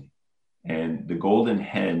feed. And the golden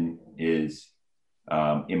hen is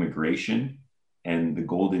immigration, and the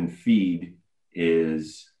golden feed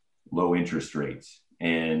is low interest rates.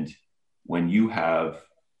 And when you have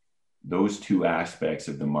those two aspects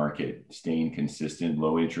of the market staying consistent,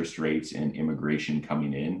 low interest rates and immigration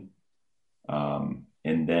coming in,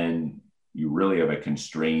 and then you really have a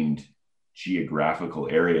constrained geographical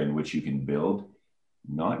area in which you can build,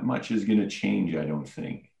 not much is going to change, I don't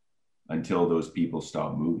think, until those people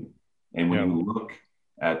stop moving. And when you look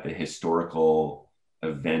at the historical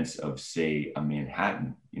events of, say, a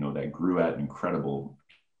Manhattan, that grew at incredible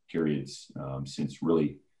periods since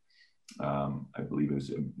really, I believe it was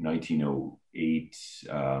 1908.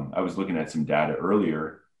 I was looking at some data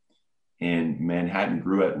earlier, and Manhattan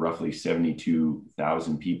grew at roughly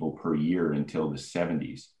 72,000 people per year until the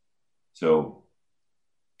 70s. So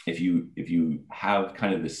if you have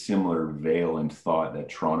kind of the similar veil and thought that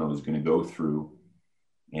Toronto is going to go through,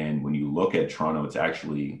 and when you look at Toronto, it's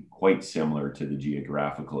actually quite similar to the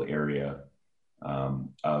geographical area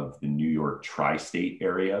of the New York tri-state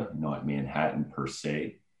area, not Manhattan per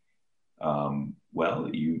se. Well,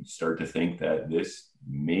 you start to think that this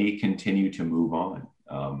may continue to move on.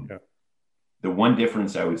 The one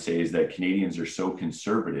difference I would say is that Canadians are so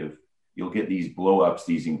conservative, you'll get these blow-ups,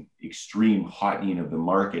 these extreme hottening of the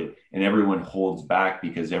market, and everyone holds back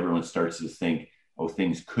because everyone starts to think, oh,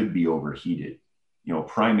 things could be overheated.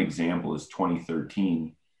 Prime example is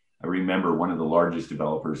 2013. I remember one of the largest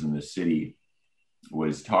developers in the city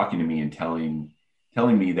was talking to me and telling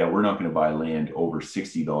me that we're not going to buy land over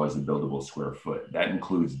 $60 a buildable square foot. That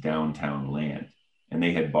includes downtown land. And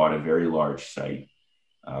they had bought a very large site,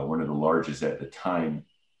 one of the largest at the time,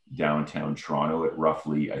 downtown Toronto, at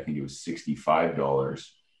roughly, I think it was $65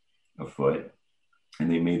 a foot.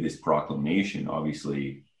 And they made this proclamation,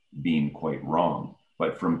 obviously being quite wrong.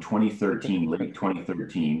 But from 2013, late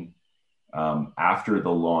 2013, after the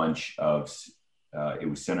launch of, it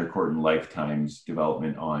was CentreCourt and Lifetime's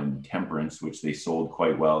development on Temperance, which they sold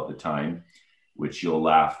quite well at the time, which you'll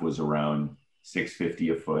laugh was around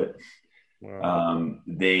 $650 a foot. Wow.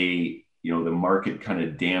 The market kind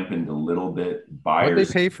of dampened a little bit. Buyers. What did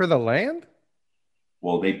they pay for the land?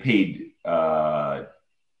 Well, they paid, I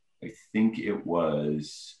think it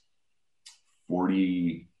was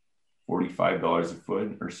 $45 a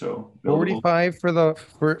foot or so. Buildable.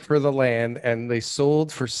 $45 for the land, and they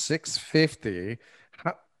sold for $650.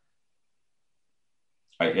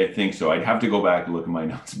 I think so. I'd have to go back and look at my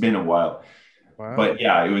notes. It's been a while. Wow. But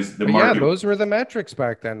yeah, it was the But market. yeah, those were the metrics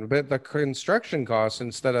back then. But the construction costs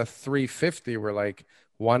instead of 350 were like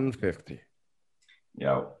 150.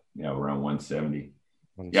 Yeah, around 170.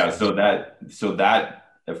 Yeah, so that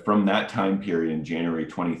from that time period in January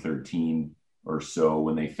 2013 or so,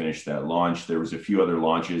 when they finished that launch, there was a few other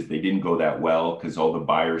launches. They didn't go that well because all the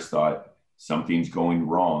buyers thought something's going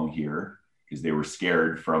wrong here, because they were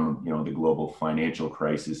scared from, the global financial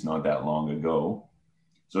crisis not that long ago.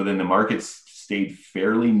 So then the markets stayed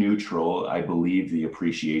fairly neutral. I believe the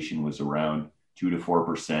appreciation was around 2 to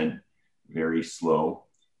 4%, very slow.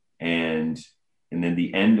 And then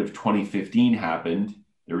the end of 2015 happened.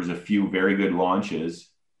 There was a few very good launches.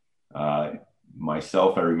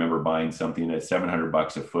 Myself, I remember buying something at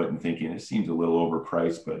 $700 a foot and thinking it seems a little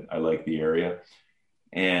overpriced, but I like the area.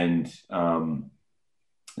 And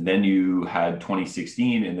then you had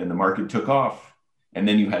 2016, and then the market took off. And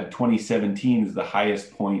then you had 2017 as the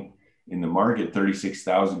highest point in the market,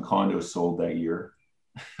 36,000 condos sold that year.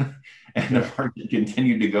 And the market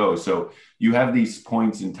continued to go. So you have these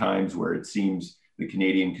points in times where it seems the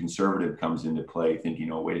Canadian conservative comes into play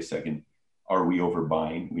thinking, oh, wait a second, are we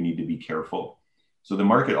overbuying? We need to be careful. So the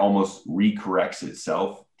market almost recorrects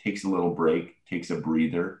itself, takes a little break, takes a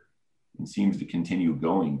breather, and seems to continue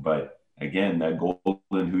going. But again, that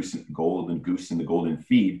golden goose and the golden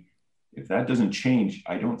feed, if that doesn't change,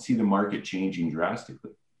 I don't see the market changing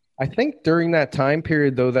drastically. I think during that time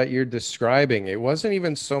period, though, that you're describing, it wasn't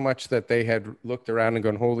even so much that they had looked around and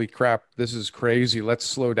gone, holy crap, this is crazy. Let's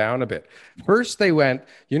slow down a bit. First, they went,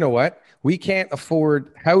 you know what? We can't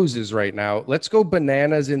afford houses right now. Let's go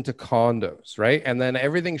bananas into condos, right? And then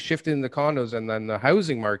everything shifted into condos, and then the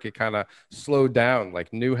housing market kind of slowed down.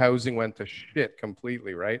 Like new housing went to shit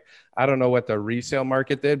completely, right? I don't know what the resale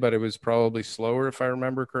market did, but it was probably slower if I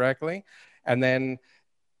remember correctly. And then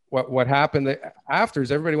what happened after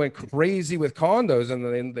is everybody went crazy with condos, and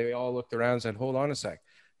then they all looked around and said, hold on a sec.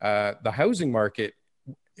 The housing market,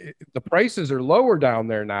 the prices are lower down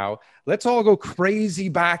there now. Let's all go crazy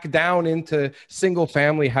back down into single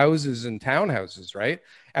family houses and townhouses, right?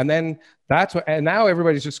 And then and now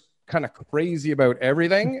everybody's just kind of crazy about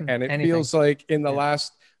everything. And it feels like in the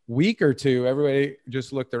last week or two, everybody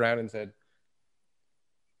just looked around and said,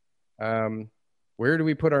 where do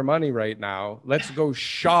we put our money right now? Let's go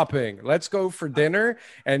shopping. Let's go for dinner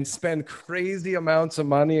and spend crazy amounts of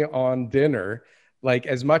money on dinner, like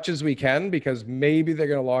as much as we can, because maybe they're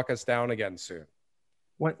going to lock us down again soon.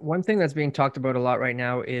 One thing that's being talked about a lot right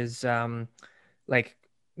now is like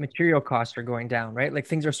material costs are going down, right? Like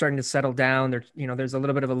things are starting to settle down. There's a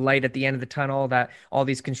little bit of a light at the end of the tunnel that all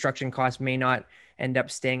these construction costs may not end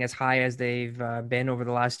up staying as high as they've been over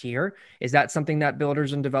the last year. Is that something that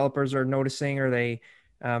builders and developers are noticing? Are they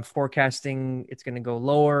forecasting it's going to go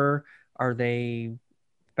lower? Are they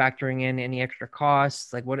factoring in any extra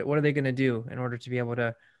costs? Like what are they going to do in order to be able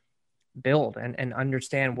to build and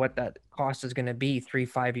understand what that cost is going to be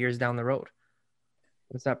 3-5 years down the road?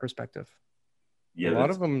 What's that perspective? Yeah,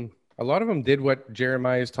 a lot of them did what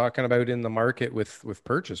Jeremiah is talking about in the market with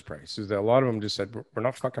purchase prices. That a lot of them just said, we're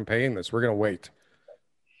not fucking paying this. We're going to wait.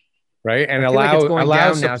 Right. And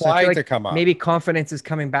allow supply to come up. Maybe confidence is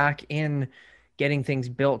coming back in getting things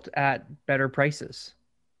built at better prices.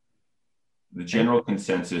 The general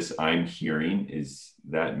consensus I'm hearing is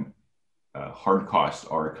that hard costs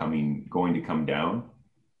are going to come down,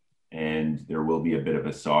 and there will be a bit of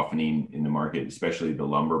a softening in the market, especially the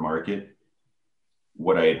lumber market.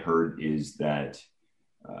 What I had heard is that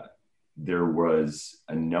there was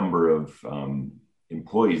a number of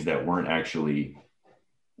employees that weren't actually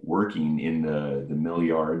working in the mill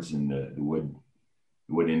yards and the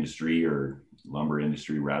wood industry, or lumber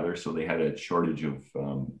industry rather. So they had a shortage of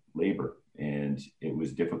labor, and it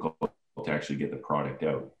was difficult to actually get the product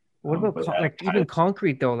out. What about even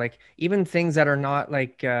concrete though? Like even things that are not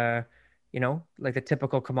like, like the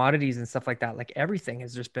typical commodities and stuff like that, like everything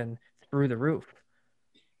has just been through the roof,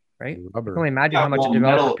 right? I can only imagine how much a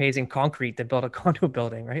developer pays in concrete to build a condo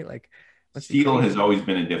building, right? Like steel has always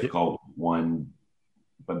been a difficult one,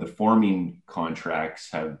 but the forming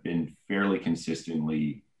contracts have been fairly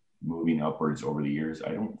consistently moving upwards over the years. I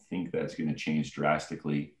don't think that's going to change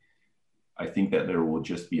drastically. I think that there will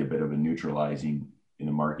just be a bit of a neutralizing in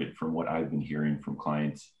the market from what I've been hearing from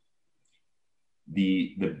clients.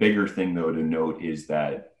 The bigger thing though to note is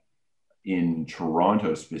that in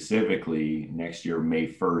Toronto specifically, next year, May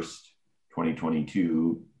 1st,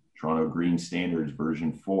 2022, Toronto Green Standards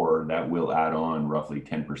version 4, that will add on roughly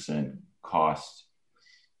 10% cost.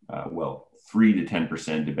 3 to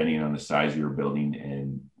 10%, depending on the size of your building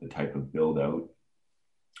and the type of build out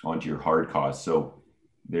onto your hard costs. So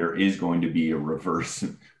there is going to be a reverse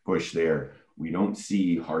push there. we don't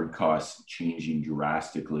see hard costs changing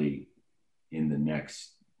drastically in the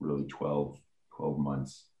next really 12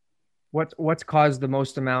 months. What's caused the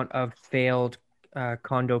most amount of failed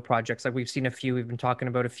condo projects? Like we've seen a few, we've been talking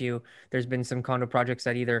about a few. There's been some condo projects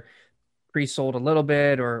that either pre-sold a little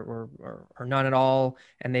bit or none at all,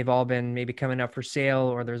 and they've all been maybe coming up for sale,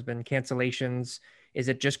 or there's been cancellations. Is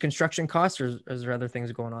it just construction costs, or is there other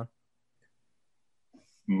things going on?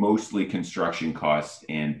 Mostly construction costs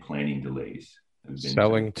and planning delays.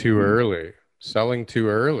 Selling too early,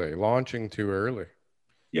 launching too early.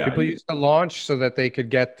 Yeah, people used to launch so that they could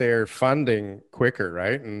get their funding quicker,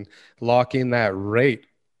 right? And lock in that rate,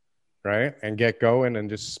 right? And get going and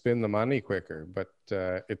just spin the money quicker. But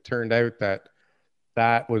it turned out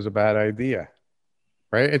that was a bad idea,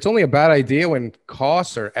 right? It's only a bad idea when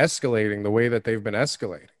costs are escalating the way that they've been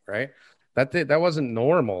escalating, right? That wasn't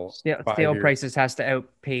normal. Yeah, sale prices has to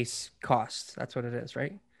outpace costs. That's what it is,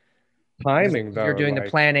 right? Timing, though. You're doing the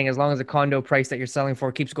planning. As long as the condo price that you're selling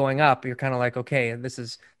for keeps going up, you're kind of like, okay, this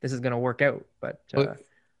is going to work out. But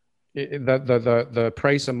the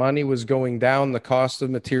price of money was going down, the cost of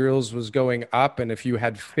materials was going up, and if you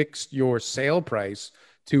had fixed your sale price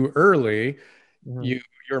too early,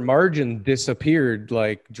 your margin disappeared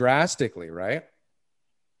like drastically, right?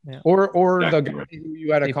 Yeah. Or exactly. The guy who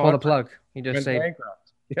you had a pull the plug. You just say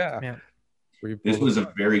bankrupt. Yeah. This was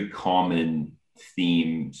a very common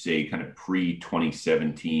theme, say kind of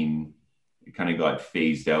pre-2017. It kind of got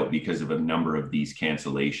phased out because of a number of these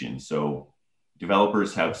cancellations. So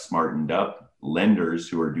developers have smartened up. Lenders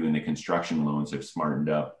who are doing the construction loans have smartened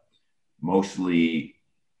up. Mostly,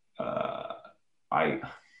 I'm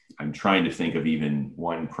trying to think of even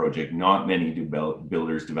one project. Not many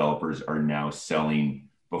developers are now selling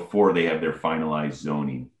before they have their finalized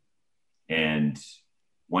zoning. And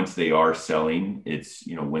once they are selling, it's,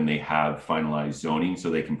 when they have finalized zoning so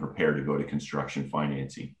they can prepare to go to construction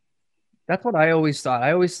financing. That's what I always thought.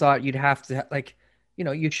 I always thought you'd have to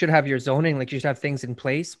you should have your zoning, like you should have things in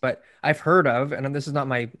place. But I've heard of, and this is not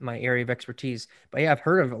my area of expertise, but yeah, I've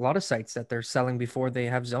heard of a lot of sites that they're selling before they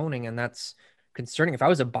have zoning. And that's concerning. If I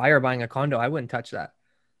was a buyer buying a condo, I wouldn't touch that.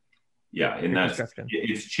 Yeah. And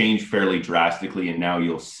it's changed fairly drastically. And now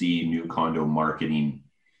you'll see new condo marketing,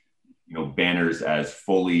 banners as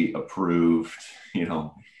fully approved,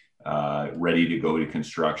 ready to go to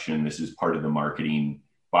construction. This is part of the marketing.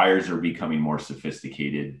 Buyers are becoming more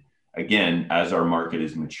sophisticated. Again, as our market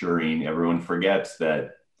is maturing, everyone forgets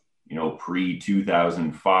that,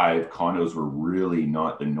 pre-2005, condos were really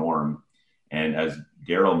not the norm. And as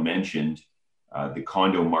Daryl mentioned, the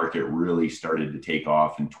condo market really started to take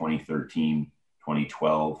off in 2013,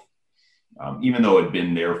 2012. Even though it had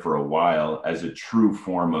been there for a while as a true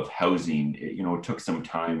form of housing, it took some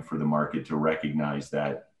time for the market to recognize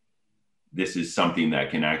that this is something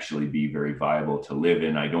that can actually be very viable to live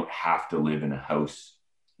in. I don't have to live in a house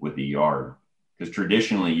with a yard, because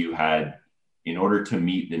traditionally you had, in order to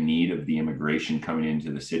meet the need of the immigration coming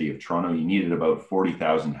into the city of Toronto, you needed about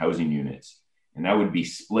 40,000 housing units. And that would be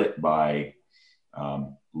split by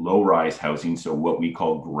low-rise housing, so what we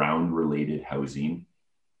call ground-related housing,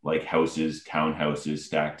 like houses, townhouses,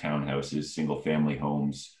 stacked townhouses, single-family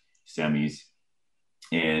homes, semis,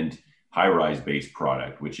 and high-rise based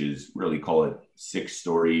product, which is really, call it 6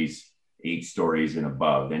 stories, 8 stories and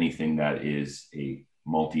above, anything that is a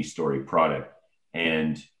multi-story product.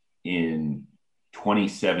 And in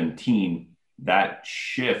 2017, that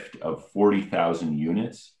shift of 40,000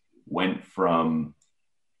 units went from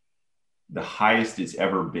the highest it's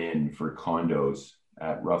ever been for condos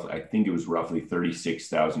at roughly, I think it was roughly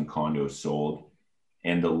 36,000 condos sold,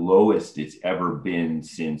 and the lowest it's ever been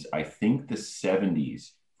since, I think, the 70s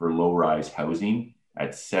for low-rise housing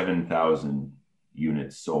at 7,000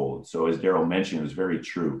 units sold. So as Daryl mentioned, it was very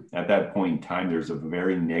true. At that point in time, there's a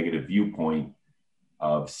very negative viewpoint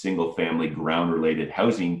of single-family ground-related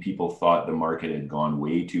housing. People thought the market had gone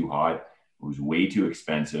way too hot, it was way too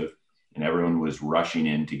expensive, and everyone was rushing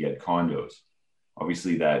in to get condos.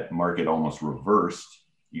 Obviously, that market almost reversed.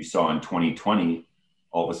 You saw in 2020,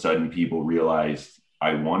 all of a sudden people realized,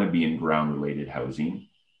 I want to be in ground-related housing.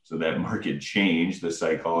 So that market changed, the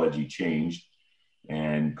psychology changed,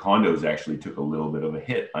 and condos actually took a little bit of a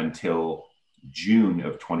hit until June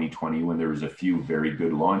of 2020, when there was a few very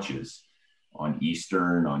good launches on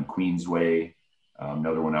Eastern, on Queensway,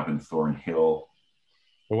 another one up in Thornhill.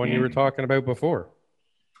 The one you were talking about before.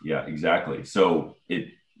 Yeah, exactly. So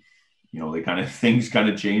things kind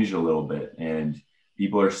of changed a little bit, and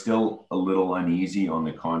people are still a little uneasy on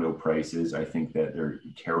the condo prices. I think that they're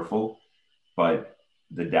careful, but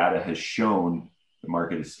the data has shown the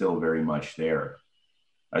market is still very much there.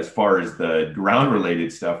 as far as the ground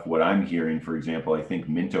related stuff, what I'm hearing, for example, I think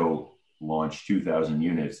Minto launched 2,000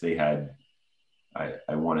 units. They had,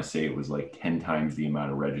 I want to say it was like 10 times the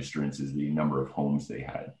amount of registrants as the number of homes they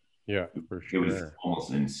had. Yeah, for sure. It was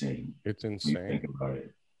almost insane. It's insane. When you think about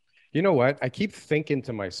it. You know what? I keep thinking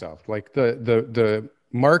to myself, like the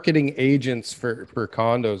marketing agents for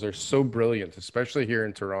condos are so brilliant, especially here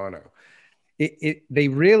in Toronto. They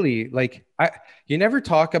really like, you never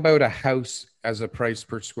talk about a house as a price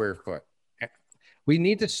per square foot. We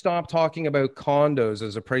need to stop talking about condos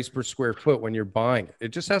as a price per square foot when you're buying it. It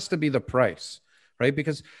just has to be the price, right?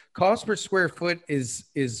 Because cost per square foot is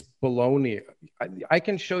baloney. I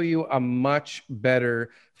can show you a much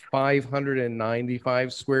better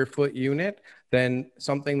 595 square foot unit than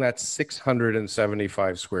something that's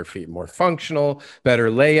 675 square feet, more functional,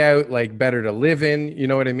 better layout, like better to live in. You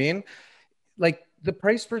know what I mean? Like the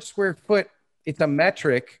price per square foot, it's a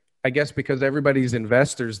metric, I guess, because everybody's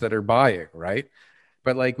investors that are buying, right?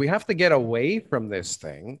 But like we have to get away from this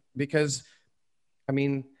thing because, I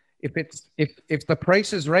mean, if the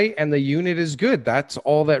price is right and the unit is good, that's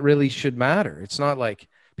all that really should matter. It's not like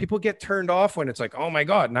people get turned off when it's like, oh my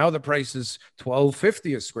God, now the price is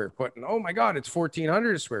 $1,250 a square foot, and oh my God, it's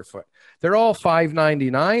 $1,400 a square foot. They're all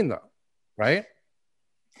 $599 though, right?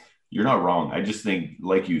 You're not wrong. I just think,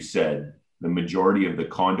 like you said, the majority of the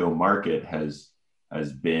condo market has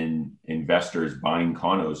been investors buying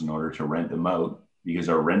condos in order to rent them out, because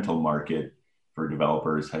our rental market for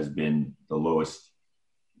developers has been the lowest,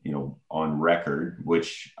 on record,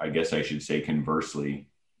 which I guess I should say conversely,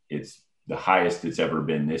 it's the highest it's ever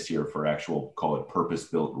been this year for actual, call it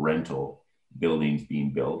purpose-built rental buildings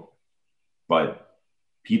being built. But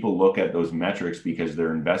people look at those metrics because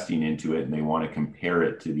they're investing into it and they want to compare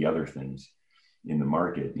it to the other things in the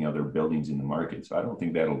market, the other buildings in the market. So I don't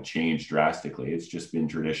think that'll change drastically. It's just been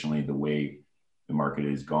traditionally the way the market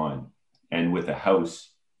has gone. And with a house,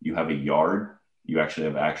 you have a yard, you actually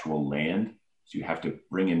have actual land. So you have to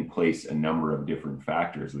bring in place a number of different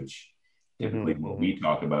factors, which typically what we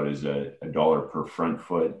talk about is a dollar per front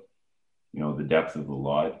foot, the depth of the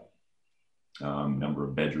lot, number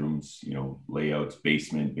of bedrooms, layouts,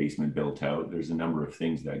 basement built out. There's a number of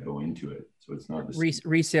things that go into it. So it's not the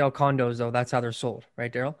resale condos though. That's how they're sold,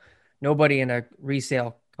 right, Daryl? Nobody in a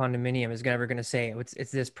resale condominium is ever going to say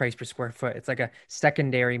it's this price per square foot. It's like a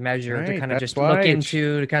secondary measure to kind of just look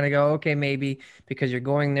into, to kind of go, okay, maybe because you're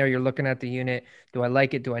going there, you're looking at the unit. Do I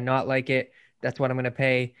like it? Do I not like it? That's what I'm going to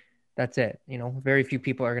pay. That's it. Very few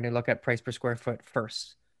people are going to look at price per square foot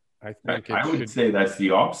first. I would say that's the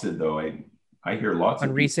opposite though. I hear lots on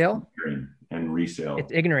of resale and resale.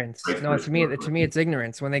 It's ignorance. No, to me, it's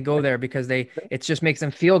ignorance when they go there because it just makes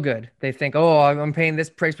them feel good. They think, oh, I'm paying this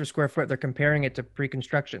price per square foot. They're comparing it to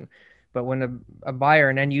pre-construction. But when a buyer,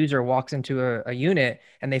 an end user walks into a unit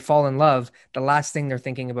and they fall in love, the last thing they're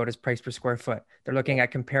thinking about is price per square foot. They're looking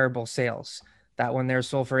at comparable sales. That when they're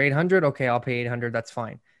sold for 800, okay, I'll pay 800. That's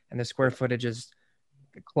fine. And the square footage is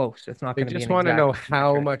close. It's not going to be. They just want to know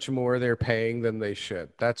how much more they're paying than they should.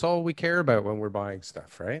 That's all we care about when we're buying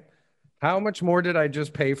stuff, right? How much more did I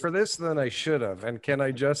just pay for this than I should have? And can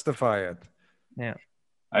I justify it? Yeah.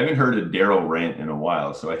 I haven't heard a Daryl rant in a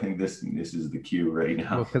while, so I think this is the cue right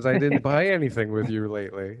now. Well, because I didn't buy anything with you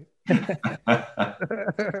lately.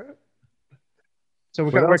 So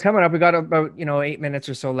we're coming up. We got about 8 minutes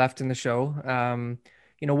or so left in the show.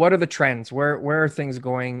 What are the trends? Where are things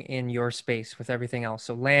going in your space with everything else?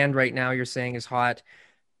 So land right now you're saying is hot,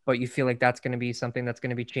 but you feel like that's going to be something that's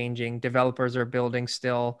going to be changing. Developers are building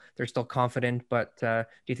still. They're still confident, but do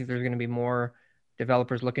you think there's going to be more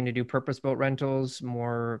developers looking to do purpose-built rentals,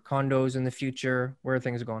 more condos in the future? Where are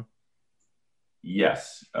things going?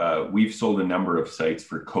 Yes. We've sold a number of sites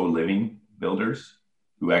for co-living builders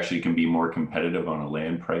who actually can be more competitive on a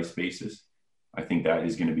land price basis. I think that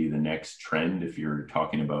is going to be the next trend if you're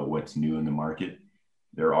talking about what's new in the market.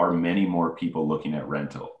 There are many more people looking at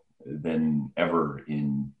rental than ever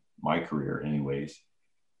in my career anyways.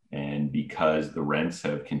 And because the rents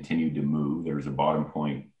have continued to move, there was a bottom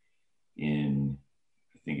point in,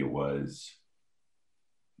 I think it was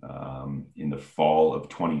in the fall of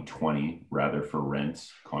 2020, rather, for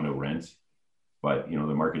rents, condo rents. But, the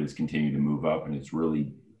market has continued to move up and it's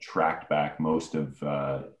really tracked back most of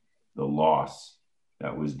the loss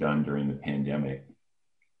that was done during the pandemic.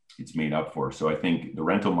 It's made up for. So I think the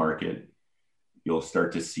rental market, you'll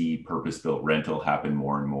start to see purpose-built rental happen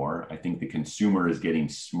more and more. I think the consumer is getting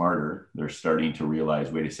smarter. They're starting to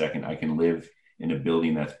realize, wait a second, I can live in a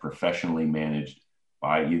building that's professionally managed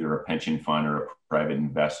by either a pension fund or a private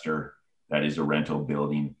investor that is a rental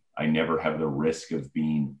building. I never have the risk of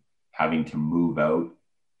having to move out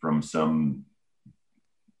from some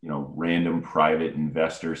random private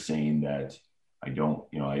investor saying that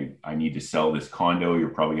I need to sell this condo. You're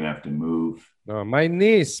probably going to have to move. No, my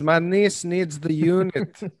niece needs the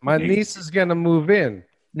unit. My niece is going to move in.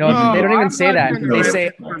 No, they don't even say that.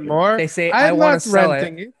 They say, I want to sell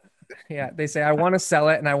it. Yeah, they say, I want to sell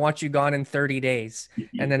it and I want you gone in 30 days.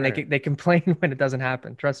 And then they complain when it doesn't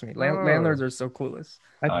happen. Trust me, landlords are so clueless.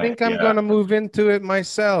 I think I'm going to move into it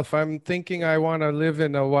myself. I'm thinking I want to live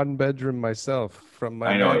in a 1-bedroom myself.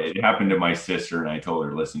 I know it happened to my sister, and I told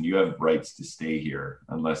her, listen, you have rights to stay here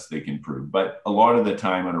unless they can prove. But a lot of the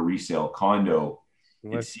time on a resale condo,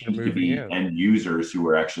 it seems to be end users who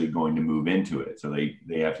are actually going to move into it. So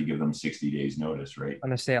they have to give them 60 days notice, right?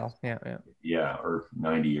 On a sale. Yeah, or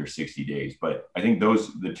 90 or 60 days. But I think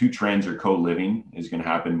the two trends are co-living is going to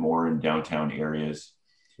happen more in downtown areas.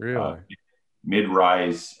 Really?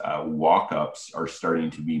 Mid-rise walk-ups are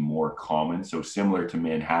starting to be more common. So similar to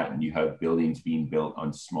Manhattan, you have buildings being built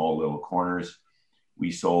on small little corners.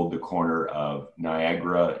 We sold the corner of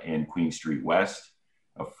Niagara and Queen Street West.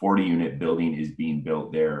 A 40-unit building is being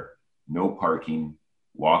built there. No parking,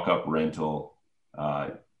 walk-up rental,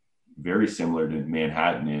 very similar to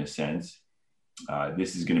Manhattan in a sense.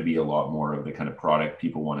 This is going to be a lot more of the kind of product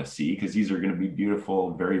people want to see because these are going to be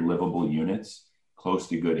beautiful, very livable units, close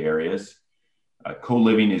to good areas.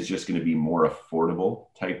 Co-living is just going to be more affordable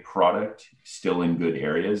type product, still in good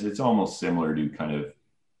areas. It's almost similar to kind of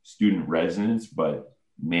student residence, but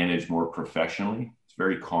managed more professionally. It's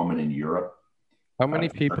very common in Europe. How many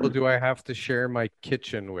people do I have to share my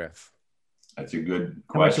kitchen with? That's a good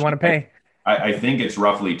question. How much you want to pay? I think it's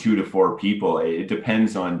roughly 2 to 4 people. It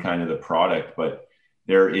depends on kind of the product, but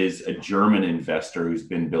there is a German investor who's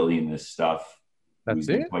been building this stuff. Who's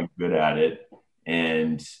been quite good at it.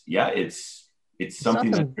 And yeah, it's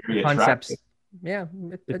something that's very attractive. Yeah.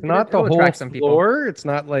 It's not the whole floor. It's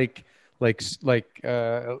not like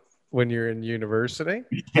when you're in university.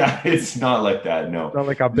 Yeah, it's not like that. No, it's not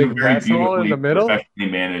like a big vessel in the middle. Professionally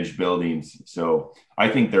managed buildings. So I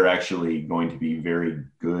think they're actually going to be very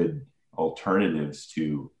good alternatives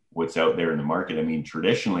to what's out there in the market. I mean,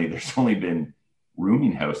 traditionally, there's only been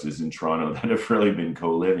rooming houses in Toronto that have really been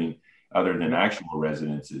co-living other than actual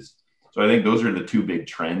residences. So I think those are the two big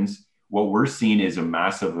trends. What we're seeing is a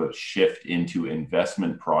massive shift into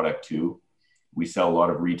investment product too. We sell a lot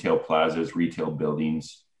of retail plazas, retail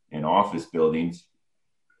buildings, and office buildings.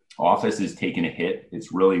 Office is taking a hit.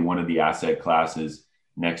 It's really one of the asset classes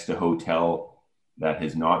next to hotel that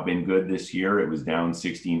has not been good this year. It was down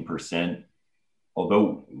 16%.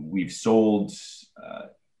 Although we've sold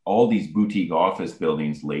all these boutique office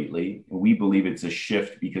buildings lately, and we believe it's a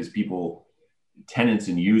shift because tenants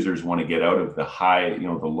and users want to get out of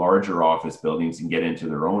the larger office buildings and get into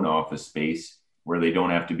their own office space where they don't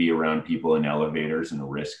have to be around people in elevators and a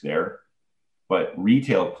risk there. But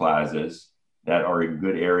retail plazas that are in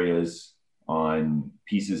good areas on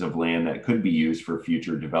pieces of land that could be used for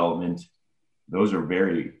future development, those are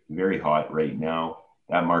very, very hot right now.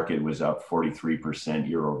 That market was up 43%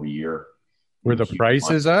 year over year. Were the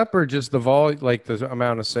prices up or just the volume, like the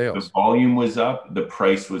amount of sales? The volume was up. The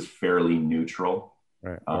price was fairly neutral.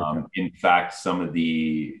 Right. Okay. In fact, some of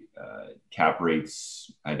the cap rates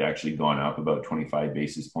had actually gone up about 25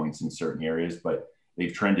 basis points in certain areas, but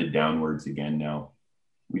they've trended downwards again now.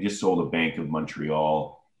 We just sold a Bank of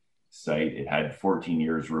Montreal site. It had 14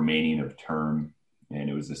 years remaining of term, and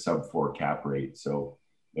it was a sub-4 cap rate. So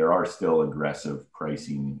there are still aggressive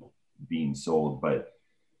pricing being sold, but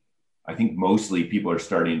I think mostly people are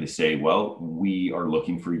starting to say, well, we are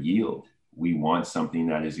looking for yield. We want something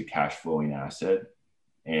that is a cash flowing asset.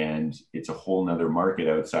 And it's a whole nother market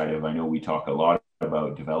outside of, I know we talk a lot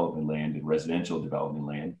about development land and residential development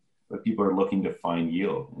land, but people are looking to find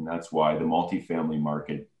yield. And that's why the multifamily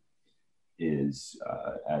market is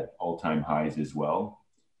at all-time highs as well.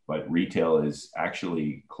 But retail is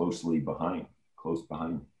actually close behind.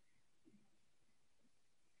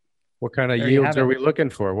 What kind of yields are we looking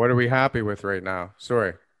for? What are we happy with right now?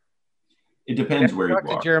 Sorry. It depends where you are.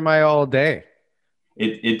 To Jeremiah all day.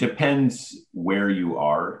 It depends where you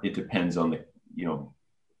are. It depends on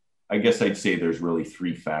I guess I'd say there's really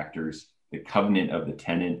 3 factors: the covenant of the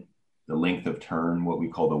tenant, the length of term, what we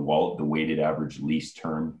call the WALT, the weighted average lease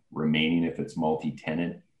term remaining if it's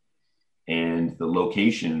multi-tenant, and the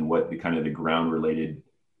location, what the kind of the ground related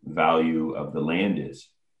value of the land is.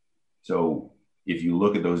 So if you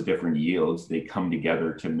look at those different yields, they come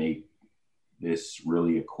together to make this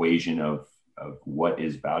really equation of what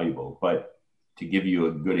is valuable. But to give you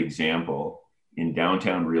a good example, in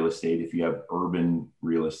downtown real estate, if you have urban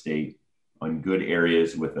real estate on good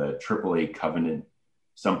areas with a AAA covenant,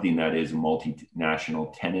 something that is a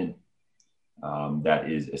multinational tenant,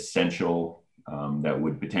 that is essential, that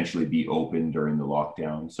would potentially be open during the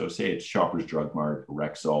lockdown. So say it's Shoppers Drug Mart,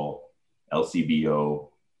 Rexall, LCBO,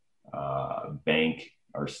 bank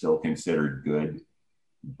are still considered good,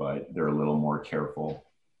 but they're a little more careful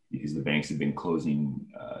because the banks have been closing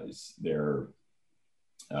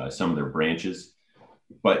some of their branches.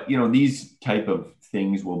 But, you know, these type of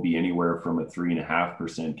things will be anywhere from a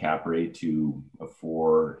 3.5% cap rate to a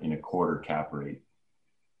 4.25% cap rate.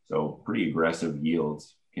 So pretty aggressive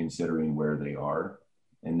yields considering where they are.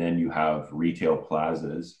 And then you have retail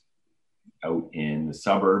plazas out in the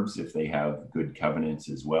suburbs. If they have good covenants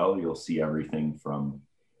as well, you'll see everything from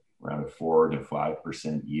around a 4 to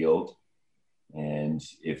 5% yield. And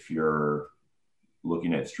if you're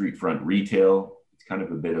looking at street front retail, it's kind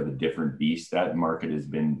of a bit of a different beast. That market has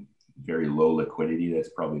been very low liquidity. That's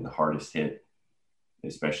probably the hardest hit,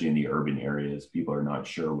 especially in the urban areas. People are not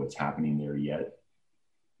sure what's happening there yet.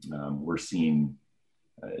 We're seeing,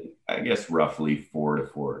 I guess, roughly 4 to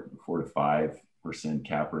 5%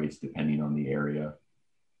 cap rates, depending on the area.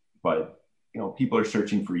 But, you know, people are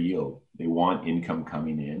searching for yield. They want income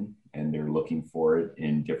coming in, and they're looking for it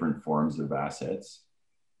in different forms of assets.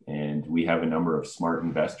 And we have a number of smart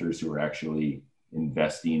investors who are actually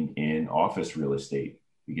investing in office real estate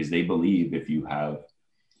because they believe if you have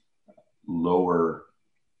lower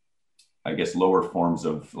forms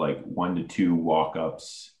of like 1 to 2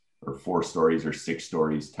 walk-ups or 4 stories or 6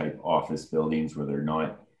 stories type office buildings where they're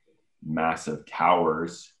not massive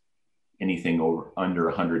towers, anything under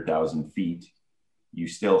 100,000 feet, you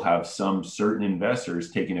still have some certain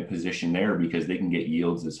investors taking a position there because they can get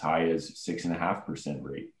yields as high as 6.5%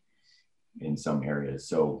 rate in some areas.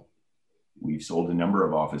 So we've sold a number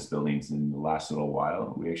of office buildings in the last little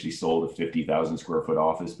while. We actually sold a 50,000 square foot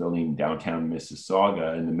office building in downtown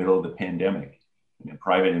Mississauga in the middle of the pandemic. And a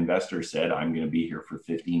private investor said, I'm going to be here for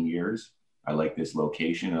 15 years. I like this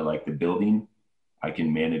location. I like the building. I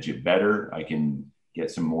can manage it better. I can get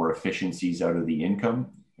some more efficiencies out of the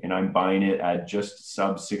income. And I'm buying it at just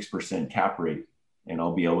sub 6% cap rate. And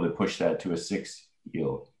I'll be able to push that to a 6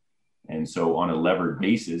 yield. And so on a levered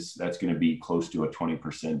basis, that's going to be close to a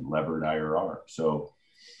 20% levered IRR. So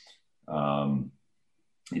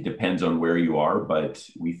it depends on where you are, but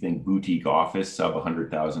we think boutique office, sub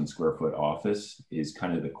 100,000 square foot office is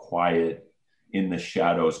kind of the quiet in the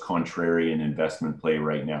shadows contrarian investment play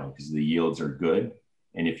right now because the yields are good.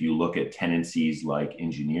 And if you look at tenancies like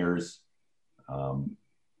engineers,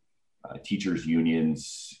 teachers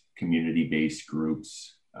unions, community-based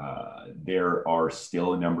groups, there are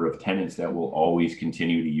still a number of tenants that will always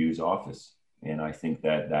continue to use office. And I think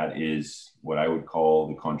that that is what I would call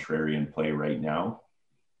the contrarian play right now,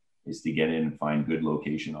 is to get in and find good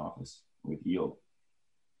location office with yield.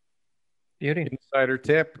 Beauty. Insider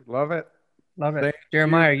tip. Love it. Love it.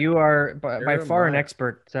 Jeremiah, you are by far an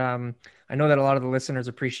expert. I know that a lot of the listeners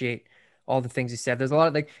appreciate all the things you said. There's a lot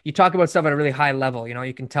of, like, you talk about stuff at a really high level, you know,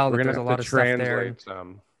 you can tell that there's a lot of stuff there.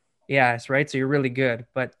 Yes, right. So you're really good,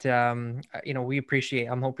 but you know, we appreciate.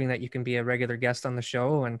 I'm hoping that you can be a regular guest on the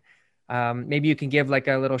show, and maybe you can give like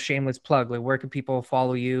a little shameless plug. Like, where can people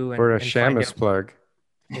follow you? Or a shameless plug.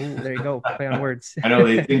 Ooh, there you go. Play on words. I know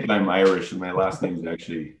they think I'm Irish, and my last name is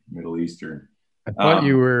actually Middle Eastern. I thought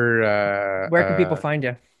you were. Where can people find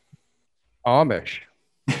you? Amish.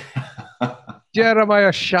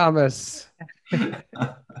 Jeremiah Shamus.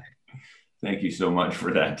 Thank you so much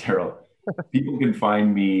for that, Daryl. People can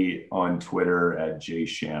find me on Twitter at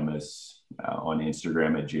JShamus, on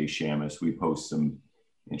Instagram at JShamus. We post some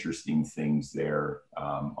interesting things there.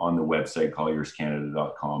 On the website,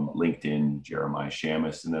 collierscanada.com, LinkedIn, Jeremiah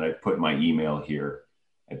Shamus. And then I put my email here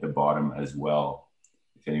at the bottom as well.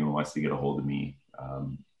 If anyone wants to get a hold of me,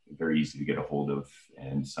 very easy to get a hold of,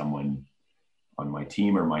 and someone on my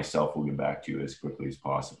team or myself will get back to you as quickly as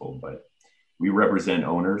possible. But we represent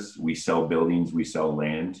owners. We sell buildings, we sell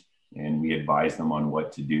land, and we advise them on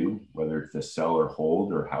what to do, whether it's to sell or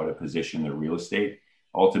hold or how to position their real estate.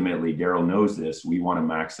 Ultimately, Daryl knows this. We want to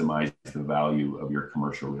maximize the value of your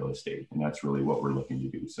commercial real estate. And that's really what we're looking to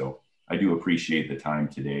do. So I do appreciate the time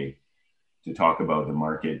today to talk about the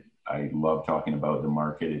market. I love talking about the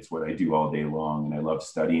market. It's what I do all day long. And I love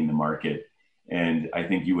studying the market. And I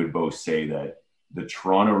think you would both say that the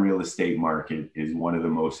Toronto real estate market is one of the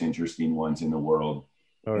most interesting ones in the world.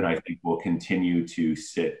 Oh, yeah. And I think we'll continue to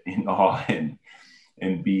sit in awe and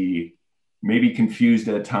be maybe confused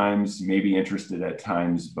at times, maybe interested at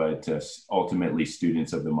times, but ultimately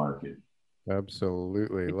students of the market.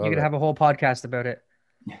 Absolutely. You could have a whole podcast about it.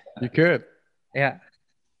 You could. Yeah.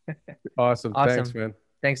 Awesome. Thanks, man.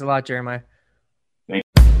 Thanks a lot, Jeremiah.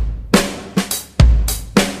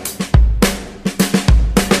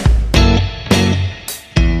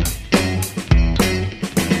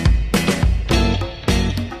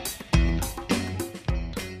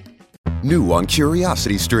 New on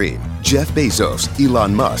Curiosity Stream. Jeff Bezos,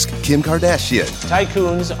 Elon Musk, Kim Kardashian.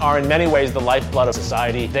 Tycoons are in many ways the lifeblood of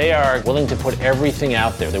society. They are willing to put everything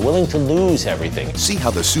out there. They're willing to lose everything. See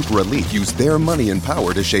how the super elite use their money and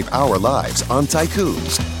power to shape our lives on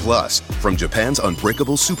Tycoons. Plus, from Japan's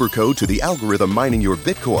unbreakable supercode to the algorithm mining your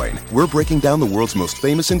Bitcoin, we're breaking down the world's most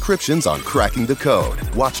famous encryptions on cracking the code.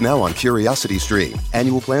 Watch now on Curiosity Stream.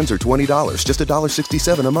 Annual plans are $20, just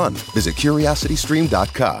 $1.67 a month. Visit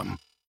curiositystream.com.